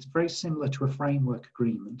it's very similar to a framework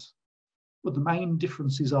agreement. But the main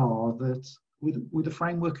differences are that with a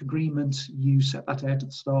framework agreement, you set that out at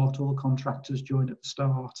the start, all the contractors join at the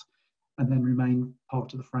start, and then remain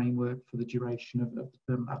part of the framework for the duration of that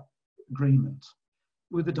agreement.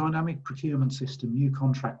 With a dynamic procurement system, new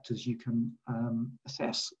contractors you can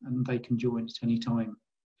assess, and they can join at any time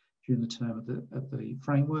during the term of the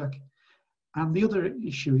framework. And the other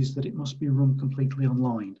issue is that it must be run completely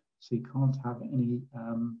online, so you can't have any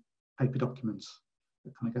paper documents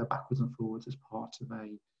that kind of go backwards and forwards as part of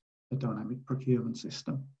a dynamic procurement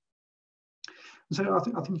system. And so I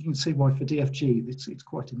think you can see why for DFG it's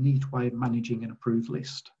quite a neat way of managing an approved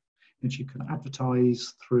list, which you can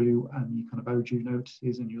advertise through your kind of OJU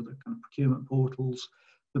notices and your other kind of procurement portals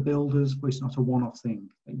for builders, but it's not a one-off thing.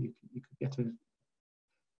 You could get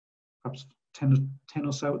perhaps 10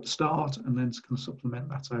 or so at the start and then kind of supplement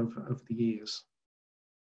that over the years.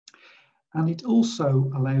 And it also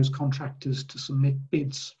allows contractors to submit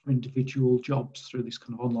bids for individual jobs through this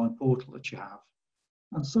kind of online portal that you have.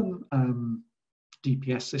 And some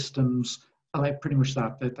DPS systems allow pretty much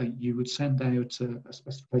that you would send out a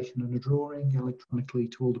specification and a drawing electronically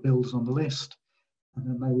to all the builders on the list, and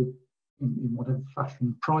then they would, in whatever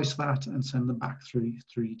fashion, price that and send them back through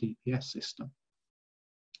your DPS system.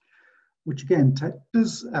 Which again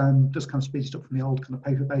does kind of speed it up from the old kind of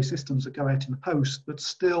paper-based systems that go out in the post, but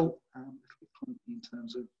still a little bit clunky in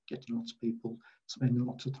terms of getting lots of people spending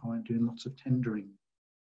lots of time doing lots of tendering.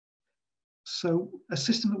 So a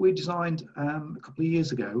system that we designed a couple of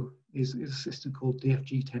years ago is a system called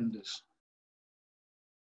DFG Tenders.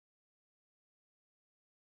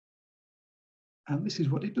 And this is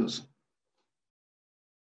what it does.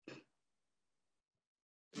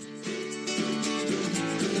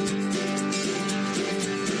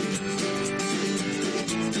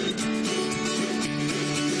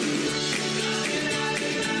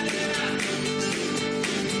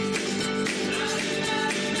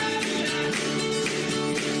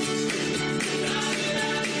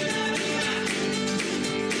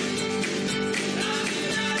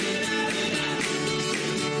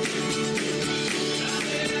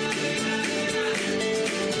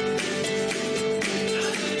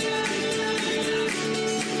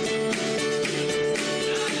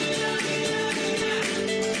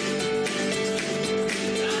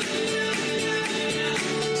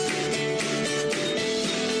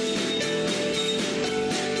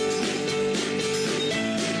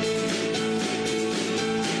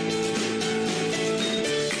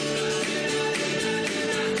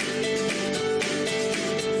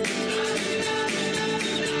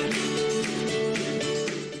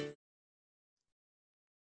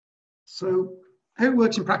 So how it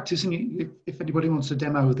works in practice, and if anybody wants a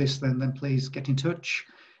demo of this, then please get in touch,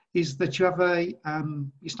 is that you have your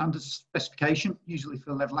standard specification, usually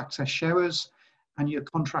for level access showers, and your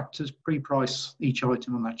contractors pre-price each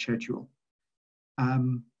item on that schedule.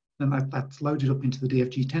 Then that's loaded up into the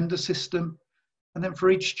DFG tender system. And then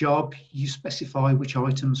for each job, you specify which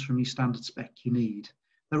items from your standard spec you need.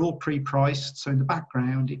 They're all pre-priced, so in the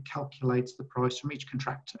background, it calculates the price from each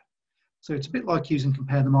contractor. So it's a bit like using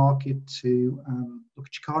Compare the Market to look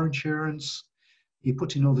at your car insurance. You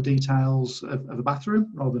put in all the details of a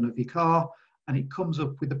bathroom rather than of your car, and it comes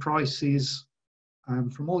up with the prices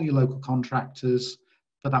from all your local contractors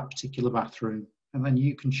for that particular bathroom. And then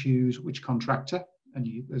you can choose which contractor, and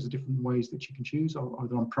there's different ways that you can choose,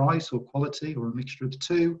 either on price or quality or a mixture of the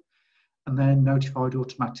two, and then notified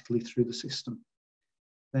automatically through the system.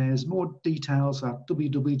 There's more details at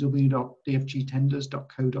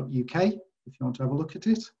www.dfgtenders.co.uk if you want to have a look at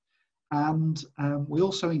it. And we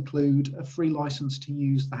also include a free license to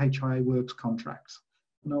use the HIA Works contracts.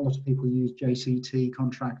 I know a lot of people use JCT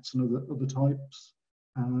contracts and other types,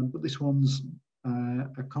 but this one's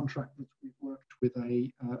a contract that we've worked with a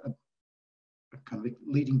kind of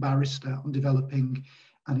leading barrister on developing,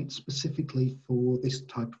 and it's specifically for this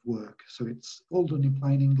type of work. So it's all done in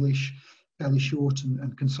plain English, fairly short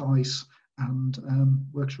and concise, and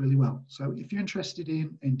works really well. So if you're interested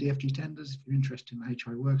in DFG tenders, if you're interested in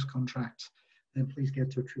HI Works contracts, then please get in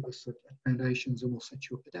touch with us at Foundations and we'll set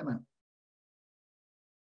you up a demo.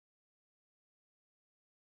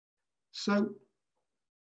 So,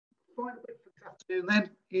 final bit for this afternoon then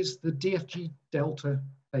is the DFG Delta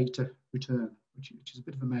data return, which is a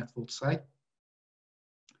bit of a mouthful to say.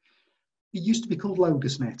 It used to be called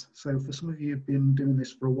LocusNet. So for some of you who've been doing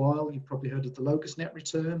this for a while, you've probably heard of the LocusNet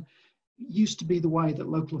return. It used to be the way that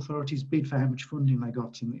local authorities bid for how much funding they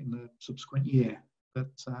got in the subsequent year.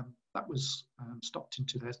 But that was stopped in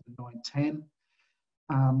 2009-10.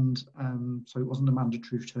 And so it wasn't a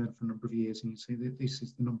mandatory return for a number of years. And you see that this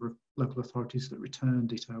is the number of local authorities that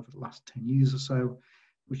returned it over the last 10 years or so,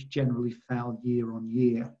 which generally fell year on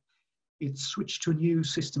year. It's switched to a new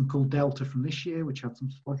system called Delta from this year, which had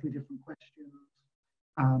some slightly different questions.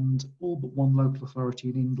 And all but one local authority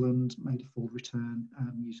in England made a full return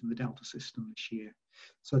using the Delta system this year.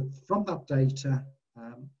 So from that data,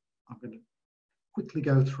 I'm going to quickly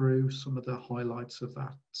go through some of the highlights of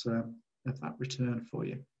that return for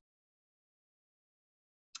you.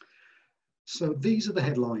 So these are the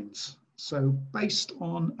headlines. So based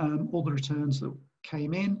on all the returns that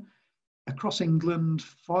came in, across England,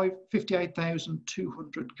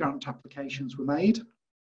 58,200 grant applications were made.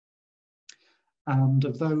 And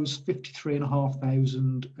of those,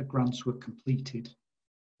 53,500 grants were completed.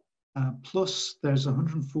 Plus, there's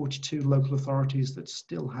 142 local authorities that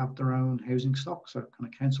still have their own housing stock, so kind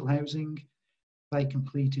of council housing. They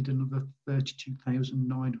completed another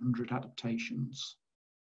 32,900 adaptations.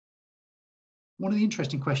 One of the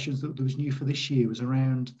interesting questions that was new for this year was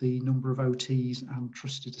around the number of OTs and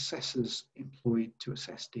trusted assessors employed to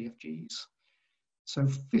assess DFGs. So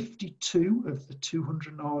 52 of the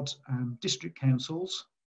 200 odd district councils,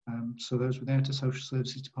 so those without a social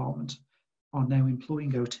services department, are now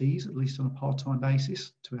employing OTs, at least on a part-time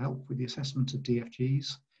basis, to help with the assessment of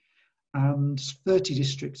DFGs. And 30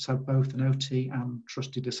 districts have both an OT and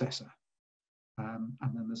trusted assessor. And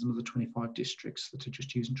then there's another 25 districts that are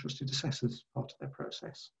just using trusted assessors as part of their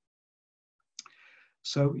process.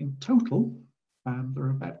 So in total, there are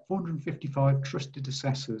about 455 trusted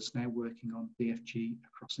assessors now working on DFG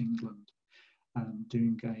across England,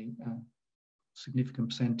 doing a significant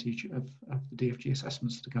percentage of the DFG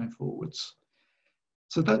assessments that are going forwards.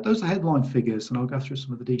 So those are the headline figures, and I'll go through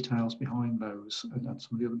some of the details behind those and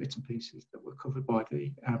some of the other bits and pieces that were covered by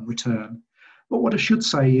the return. But what I should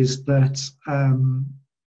say is that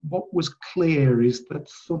what was clear is that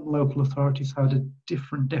some local authorities had a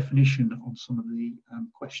different definition on some of the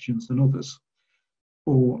questions than others,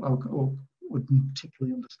 or wouldn't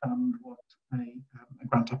particularly understand what a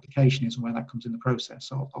grant application is and where that comes in the process.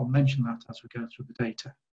 So I'll mention that as we go through the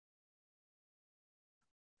data.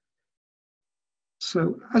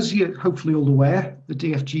 So as you're hopefully all aware, the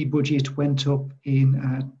DFG budget went up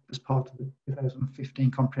as part of the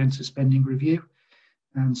 2015 Comprehensive Spending Review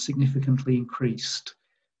and significantly increased.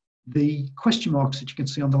 The question marks that you can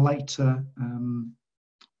see on the later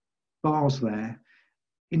bars there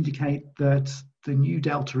indicate that the new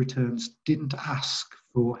Delta returns didn't ask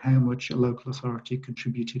for how much a local authority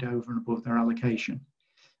contributed over and above their allocation.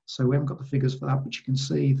 So we haven't got the figures for that, but you can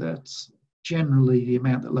see that generally the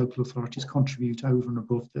amount that local authorities contribute over and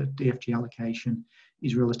above the DFG allocation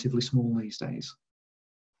is relatively small these days.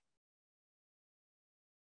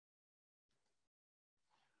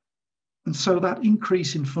 And so that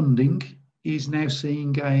increase in funding is now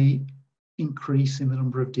seeing an increase in the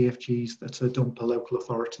number of DFGs that are done per local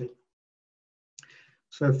authority.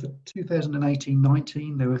 So for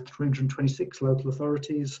 2018-19, there were 326 local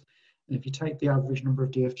authorities. And if you take the average number of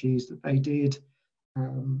DFGs that they did,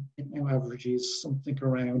 it now averages something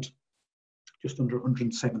around just under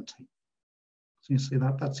 170. So you see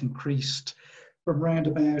that that's increased from around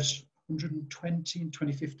about 120 in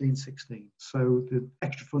 2015-16. So the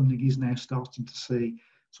extra funding is now starting to see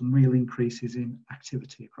some real increases in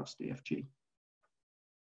activity across DFG.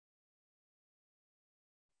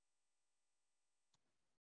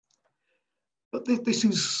 But this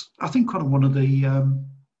is, I think, kind of one of the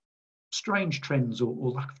strange trends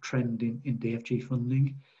or lack of trend in DFG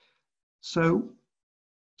funding. So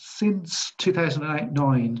since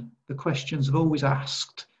 2008-9, the questions have always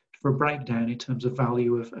asked for a breakdown in terms of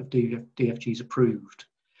value of DFGs approved.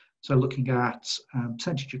 So looking at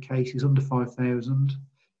percentage of cases under 5,000,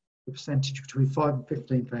 the percentage between 5 and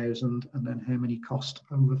 15,000, and then how many cost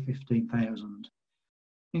over 15,000.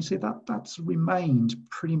 You see that's remained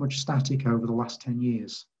pretty much static over the last 10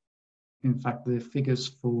 years. In fact, the figures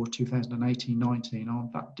for 2018-19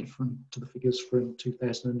 aren't that different to the figures from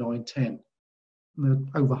 2009-10.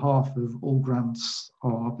 Over half of all grants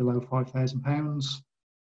are below £5,000.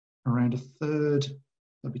 Around a third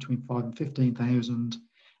are between 5 and 15,000,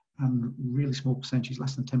 and really small percentages,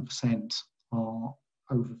 less than 10%, are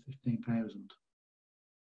over 15,000.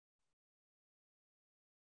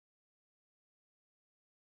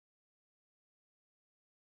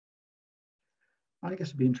 I guess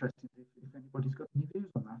it'd be interesting if anybody's got any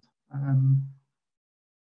views on that.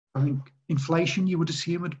 I think inflation, you would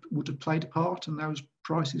assume, would have played a part, and those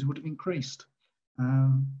prices would have increased.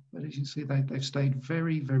 But as you can see, they've stayed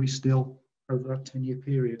very, very still over that 10-year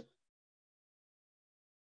period.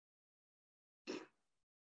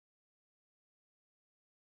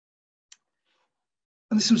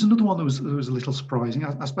 And this was another one that was a little surprising.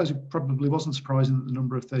 I suppose it probably wasn't surprising that the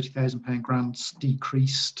number of £30,000 grants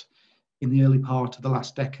decreased in the early part of the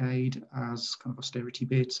last decade as kind of austerity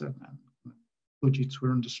bits and budgets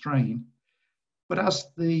were under strain. But as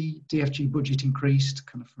the DFG budget increased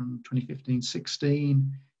kind of from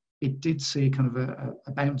 2015-16, it did see kind of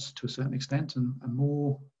a bounce to a certain extent, and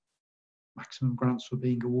more maximum grants were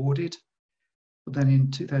being awarded. But then in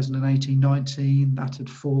 2018-19, that had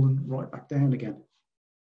fallen right back down again.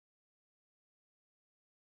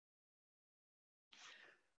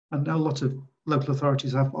 And now lots of local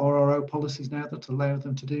authorities have RRO policies now that allow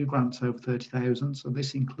them to do grants over 30,000. So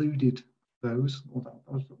this included those, or that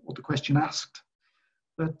was what the question asked.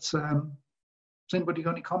 But has anybody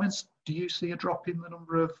got any comments? Do you see a drop in the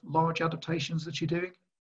number of large adaptations that you're doing?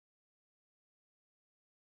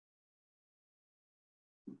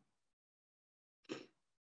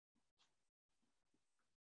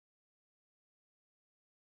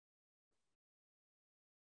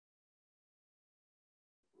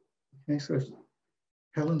 Okay, so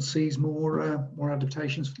Helen sees more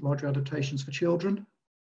adaptations, larger adaptations for children.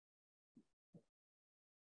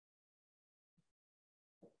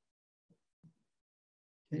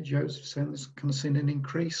 Okay, Joe's saying there's kind of seen an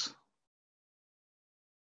increase.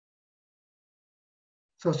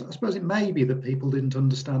 So I suppose it may be that people didn't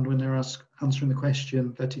understand when they were answering the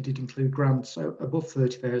question that it did include grants above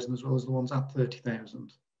 30,000 as well as the ones at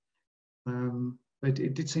 30,000. But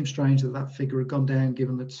it did seem strange that that figure had gone down,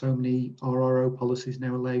 given that so many RRO policies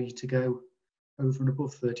now allow you to go over and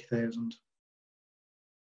above 30,000.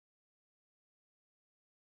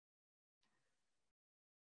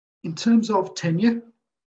 In terms of tenure,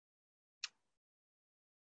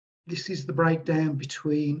 this is the breakdown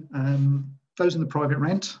between those in the private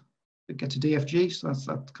rent that get to DFG, so that's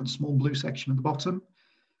that kind of small blue section at the bottom.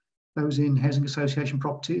 Those in housing association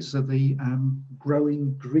properties are the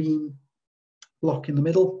growing green block in the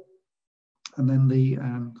middle, and then the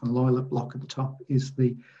kind of lilac block at the top is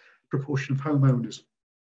the proportion of homeowners.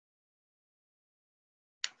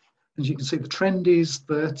 As you can see, the trend is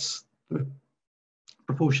that the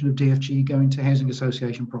proportion of DFG going to housing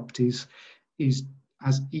association properties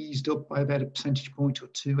has eased up by about a percentage point or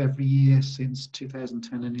two every year since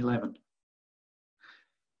 2010 and 11.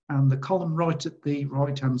 And the column right at the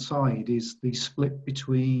right-hand side is the split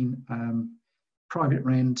between private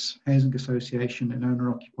rent, housing association and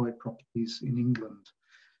owner-occupied properties in England.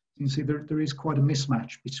 You can see there is quite a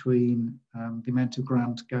mismatch between the amount of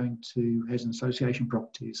grant going to housing association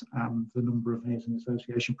properties and the number of housing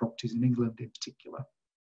association properties in England in particular.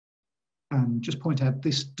 And just point out,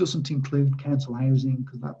 this doesn't include council housing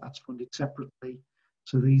because that's funded separately.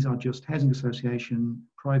 So these are just housing association,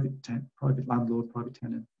 private landlord, private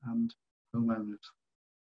tenant and homeowners.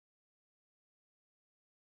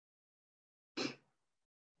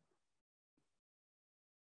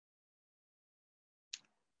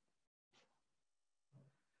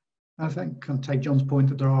 I think I can take John's point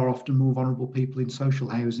that there are often more vulnerable people in social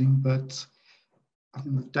housing, but I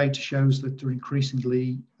think the data shows that there are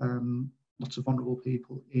increasingly lots of vulnerable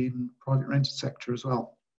people in private rented sector as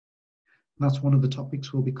well. And that's one of the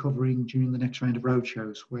topics we'll be covering during the next round of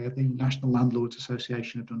roadshows, where the National Landlords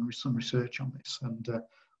Association have done some research on this, and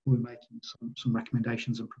we're making some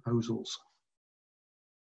recommendations and proposals.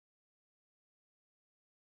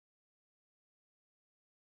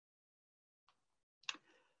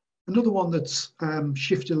 Another one that's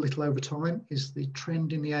shifted a little over time is the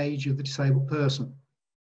trend in the age of the disabled person.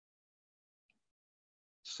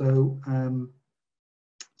 So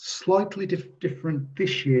slightly different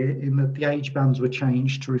this year in that the age bands were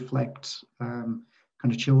changed to reflect kind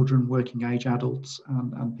of children, working age adults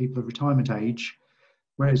and people of retirement age,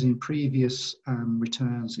 whereas in previous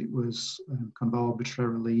returns it was kind of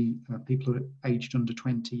arbitrarily people aged under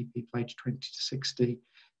 20, people aged 20 to 60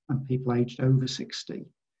 and people aged over 60.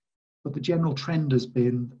 But the general trend has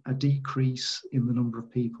been a decrease in the number of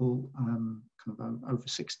people kind of over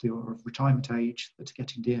 60 or of retirement age that are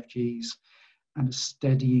getting DFGs, and a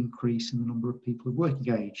steady increase in the number of people of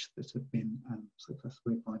working age that have been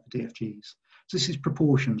successfully applying for DFGs. So this is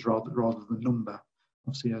proportions rather than number.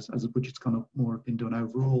 Obviously, as the budget's gone up, more have been done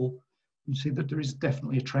overall. You see that there is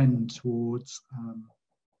definitely a trend towards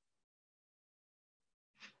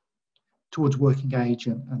working age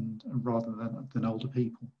and rather than older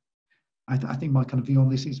people. I think my kind of view on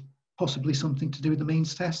this is possibly something to do with the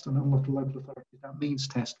means test. I know a lot of local authorities have means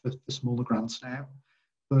test for smaller grants now,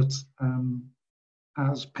 but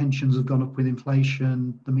as pensions have gone up with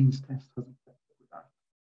inflation, the means test hasn't kept up with that.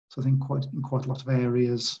 So I think in quite a lot of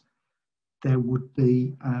areas, there would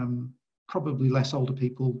be probably less older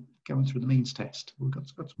people going through the means test. We've got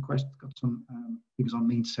some questions, got some figures on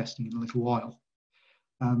means testing in a little while.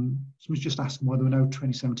 Someone's just asking why there were no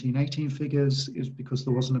 2017-18 figures. Is because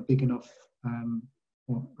there wasn't a big enough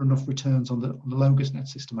or enough returns on the LOGOS net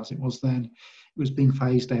system as it was then. It was being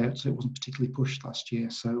phased out, so it wasn't particularly pushed last year.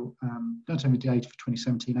 So don't have any data for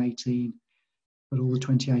 2017-18, but all the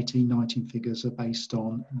 2018-19 figures are based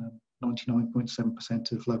on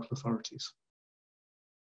 99.7% of local authorities.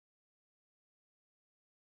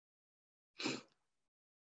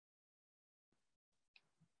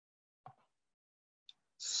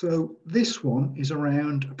 So this one is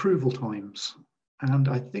around approval times. And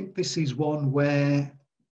I think this is one where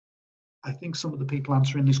I think some of the people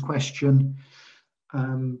answering this question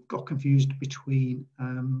got confused between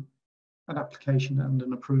an application and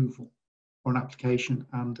an approval, or an application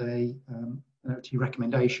and an OT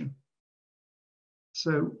recommendation.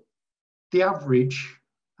 So the average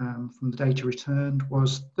from the data returned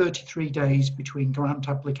was 33 days between grant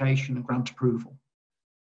application and grant approval.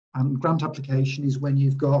 And grant application is when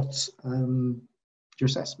you've got your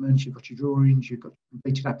assessments, you've got your drawings, you've got your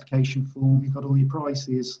completed application form, you've got all your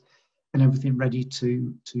prices and everything ready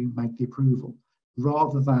to make the approval.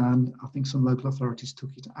 Rather than, I think some local authorities took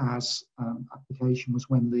it as application was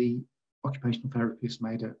when the occupational therapist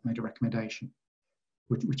made a recommendation,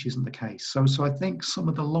 which isn't the case. So I think some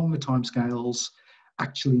of the longer timescales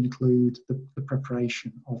actually include the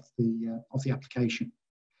preparation of the application.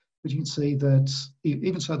 But you can see that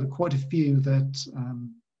even so, there are quite a few that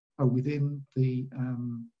are within the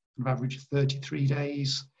average of 33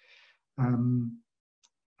 days.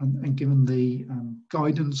 And given the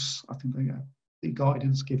guidance, I think the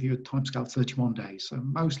guidance give you a timescale of 31 days. So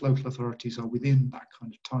most local authorities are within that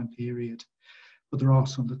kind of time period, but there are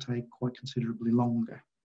some that take quite considerably longer.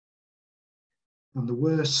 And there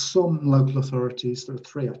were some local authorities, there are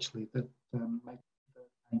 3 actually, that make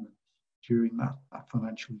payment during that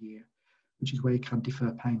financial year, which is where you can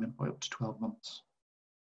defer payment by up to 12 months.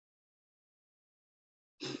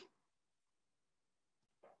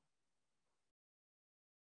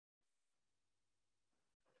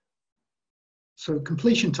 So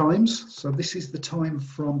completion times, so this is the time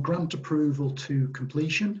from grant approval to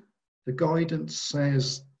completion. The guidance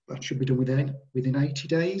says that should be done within 80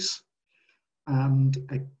 days. And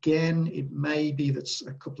again, it may be that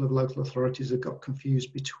a couple of local authorities have got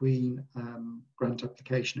confused between grant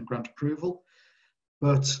application and grant approval.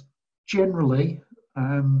 But generally,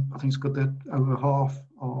 I think it's good that over half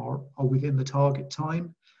are within the target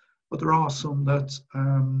time. But there are some that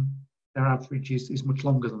their average is much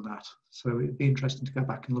longer than that. So it'd be interesting to go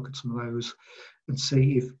back and look at some of those and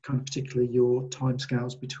see if kind of particularly your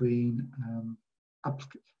timescales between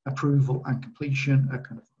approval and completion are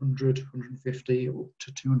kind of 100, 150 or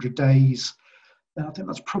to 200 days. And I think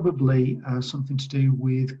that's probably something to do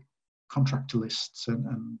with contractor lists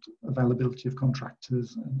and availability of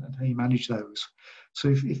contractors and how you manage those. So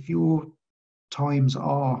if your times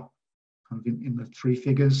are kind of in the 3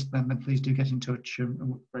 figures, then please do get in touch and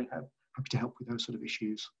we're very happy to help with those sort of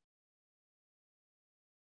issues.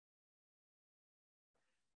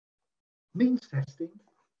 Means testing.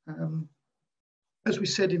 As we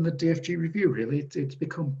said in the DFG review, really, it's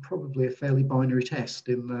become probably a fairly binary test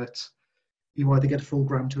in that you either get a full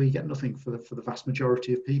grant or you get nothing for the vast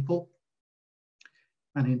majority of people.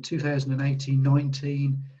 And in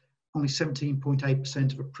 2018-19, only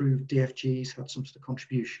 17.8% of approved DFGs had some sort of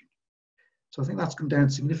contribution. So I think that's come down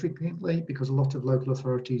significantly because a lot of local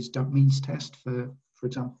authorities don't means test for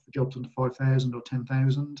example, for jobs under 5,000 or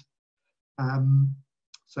 10,000.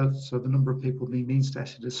 So the number of people being means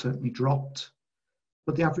tested has certainly dropped,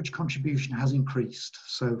 but the average contribution has increased.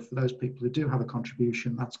 So for those people who do have a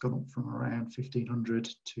contribution, that's gone up from around 1,500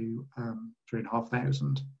 to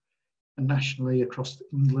 3,500. And nationally across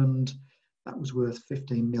England, that was worth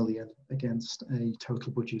 15 million against a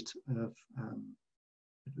total budget of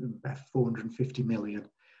about 450 million.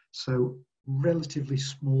 So relatively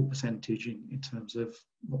small percentage in terms of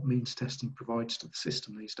what means testing provides to the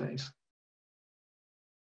system these days.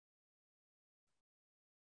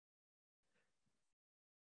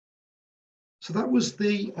 So that was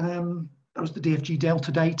the DFG Delta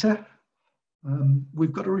data.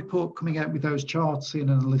 We've got a report coming out with those charts in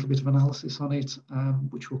and a little bit of analysis on it,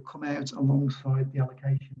 which will come out alongside the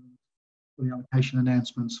allocation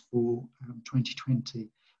announcements for 2020,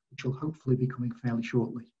 which will hopefully be coming fairly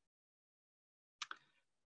shortly.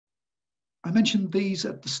 I mentioned these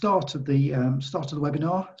at the start of the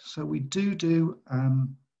webinar. So we do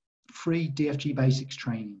free DFG basics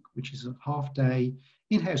training, which is a half-day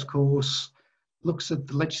in-house course, looks at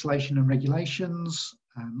the legislation and regulations,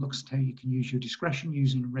 looks at how you can use your discretion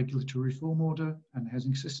using regulatory reform order and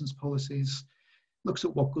housing assistance policies, looks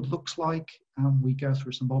at what good looks like, and we go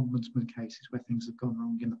through some ombudsman cases where things have gone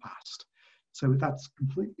wrong in the past. So that's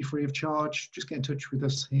completely free of charge. Just get in touch with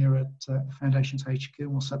us here at Foundations HQ and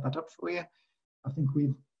we'll set that up for you. I think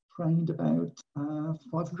we've trained about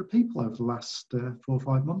 500 people over the last 4 or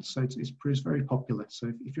 5 months, so it's proved very popular.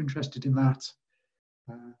 So if you're interested in that,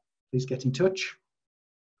 please get in touch.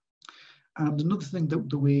 And another thing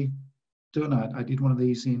that we've done, I did one of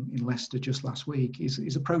these in Leicester just last week,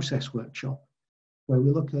 is a process workshop where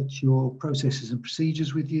we look at your processes and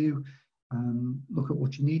procedures with you, look at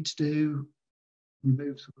what you need to do,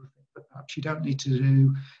 remove some of the things that perhaps you don't need to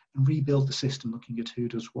do, and rebuild the system looking at who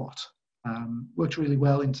does what. Works really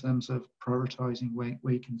well in terms of prioritising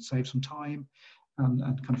where you can save some time and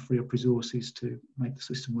kind of free up resources to make the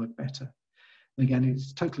system work better. And again,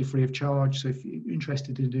 it's totally free of charge, so if you're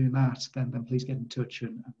interested in doing that, then please get in touch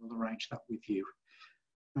and we'll arrange that with you.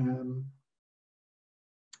 There's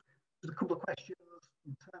a couple of questions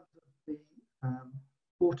in terms of the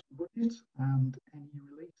autumn budget and any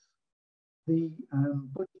release. The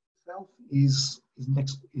budget itself is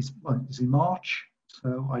in March,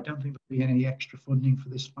 so I don't think there'll be any extra funding for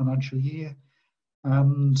this financial year.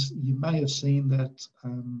 And you may have seen that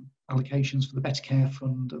allocations for the Better Care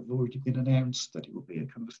Fund have already been announced, that it will be a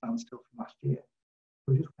kind of a standstill from last year.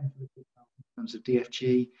 We're just going to the details in terms of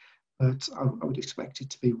DFG, but I would expect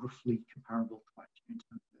it to be roughly comparable to last year in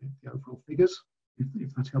terms of the overall figures,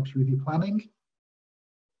 if that helps you with your planning.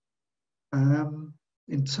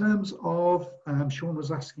 In terms of, Sean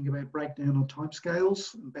was asking about breakdown on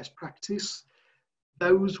timescales and best practice.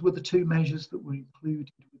 Those were the 2 measures that were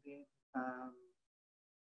included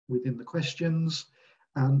within the questions.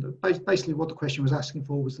 And basically what the question was asking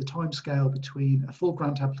for was the timescale between a full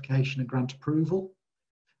grant application and grant approval.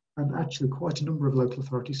 And actually quite a number of local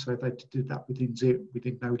authorities, so they did that within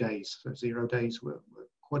no days. So 0 days were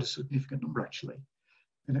quite a significant number actually.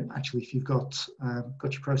 And actually if you've got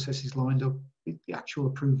your processes lined up, the actual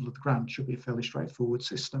approval of the grant should be a fairly straightforward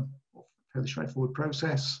system, or fairly straightforward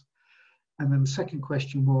process. And then the second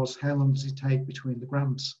question was, how long does it take between the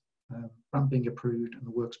grant being approved and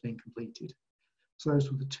the works being completed? So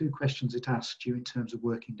those were the 2 questions it asked you in terms of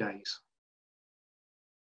working days.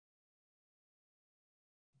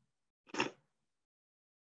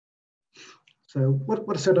 So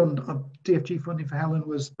what I said on DFG funding for Helen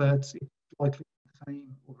was that it's likely the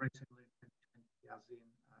same or very similar in 2020 as in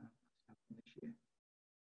this year.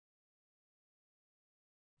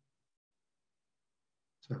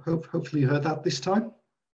 So hopefully you heard that this time.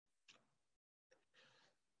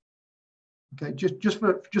 Okay, just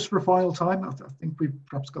for a final time, I think we've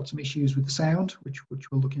perhaps got some issues with the sound, which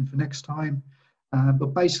we'll look in for next time.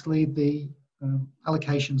 But basically, the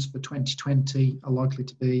allocations for 2020 are likely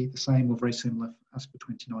to be the same or very similar as for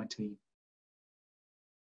 2019.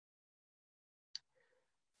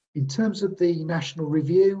 In terms of the national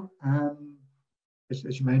review,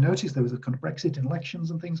 as you may notice, there was a kind of Brexit and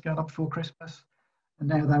elections and things going on before Christmas, and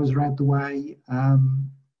now those are out the way.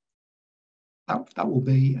 That will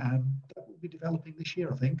be developing this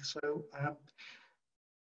year, I think. So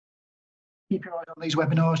keep your eye on these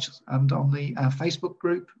webinars and on the Facebook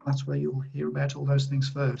group. That's where you'll hear about all those things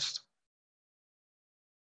first.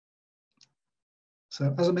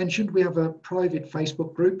 So as I mentioned, we have a private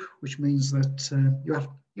Facebook group, which means that you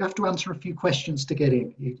have to answer a few questions to get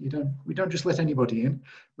in. We don't just let anybody in.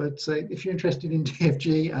 But if you're interested in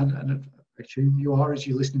DFG, and I assume you are as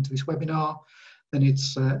you're listening to this webinar, then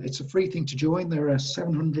it's a free thing to join. There are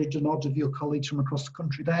 700 and odd of your colleagues from across the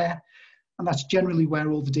country there, and that's generally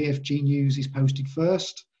where all the DFG news is posted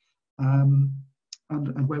first, and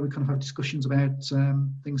where we kind of have discussions about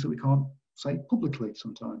things that we can't say publicly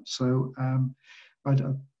sometimes. So I'd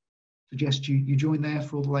suggest you join there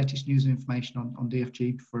for all the latest news and information on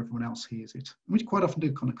DFG before everyone else hears it. And we quite often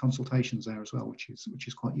do kind of consultations there as well, which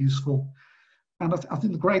is quite useful. And I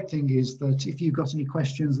think the great thing is that if you've got any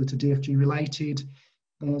questions that are DFG related,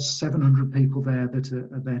 there's 700 people there that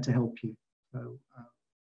are there to help you. So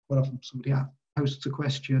quite often somebody posts a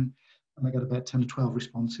question and they get about 10 or 12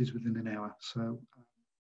 responses within an hour. So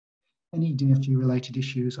any DFG related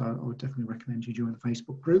issues, I would definitely recommend you join the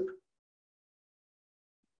Facebook group.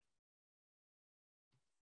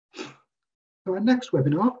 So our next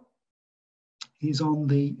webinar is on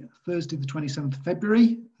the Thursday, the 27th of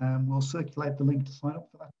February. We'll circulate the link to sign up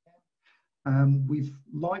for that. We've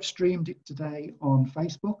live streamed it today on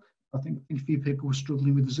Facebook. I think a few people were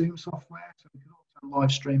struggling with the Zoom software, so we can also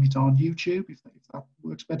live stream it on YouTube if that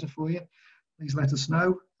works better for you. Please let us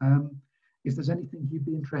know. If there's anything you'd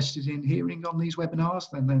be interested in hearing on these webinars,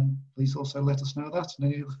 then please also let us know that,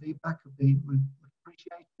 and any other feedback would be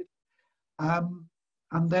appreciated.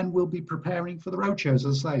 And then we'll be preparing for the roadshows,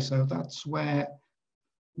 as I say. So that's where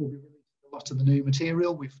we'll be releasing a lot of the new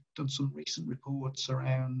material. We've done some recent reports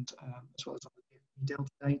around, as well as on the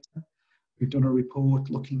Delta data. We've done a report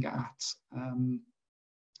looking at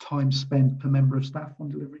time spent per member of staff on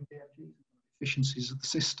delivering DFG, efficiencies of the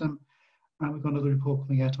system. And we've got another report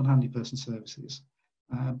coming out on handy person services.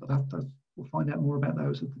 But we'll find out more about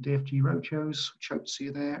those at the DFG roadshows, which hope to see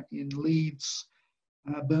you there in Leeds,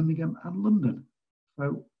 Birmingham and London.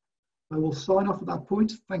 So I will sign off at that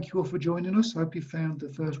point. Thank you all for joining us. I hope you found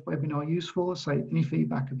the first webinar useful. So any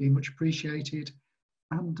feedback would be much appreciated.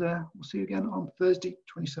 And we'll see you again on Thursday,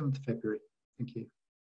 27th of February. Thank you.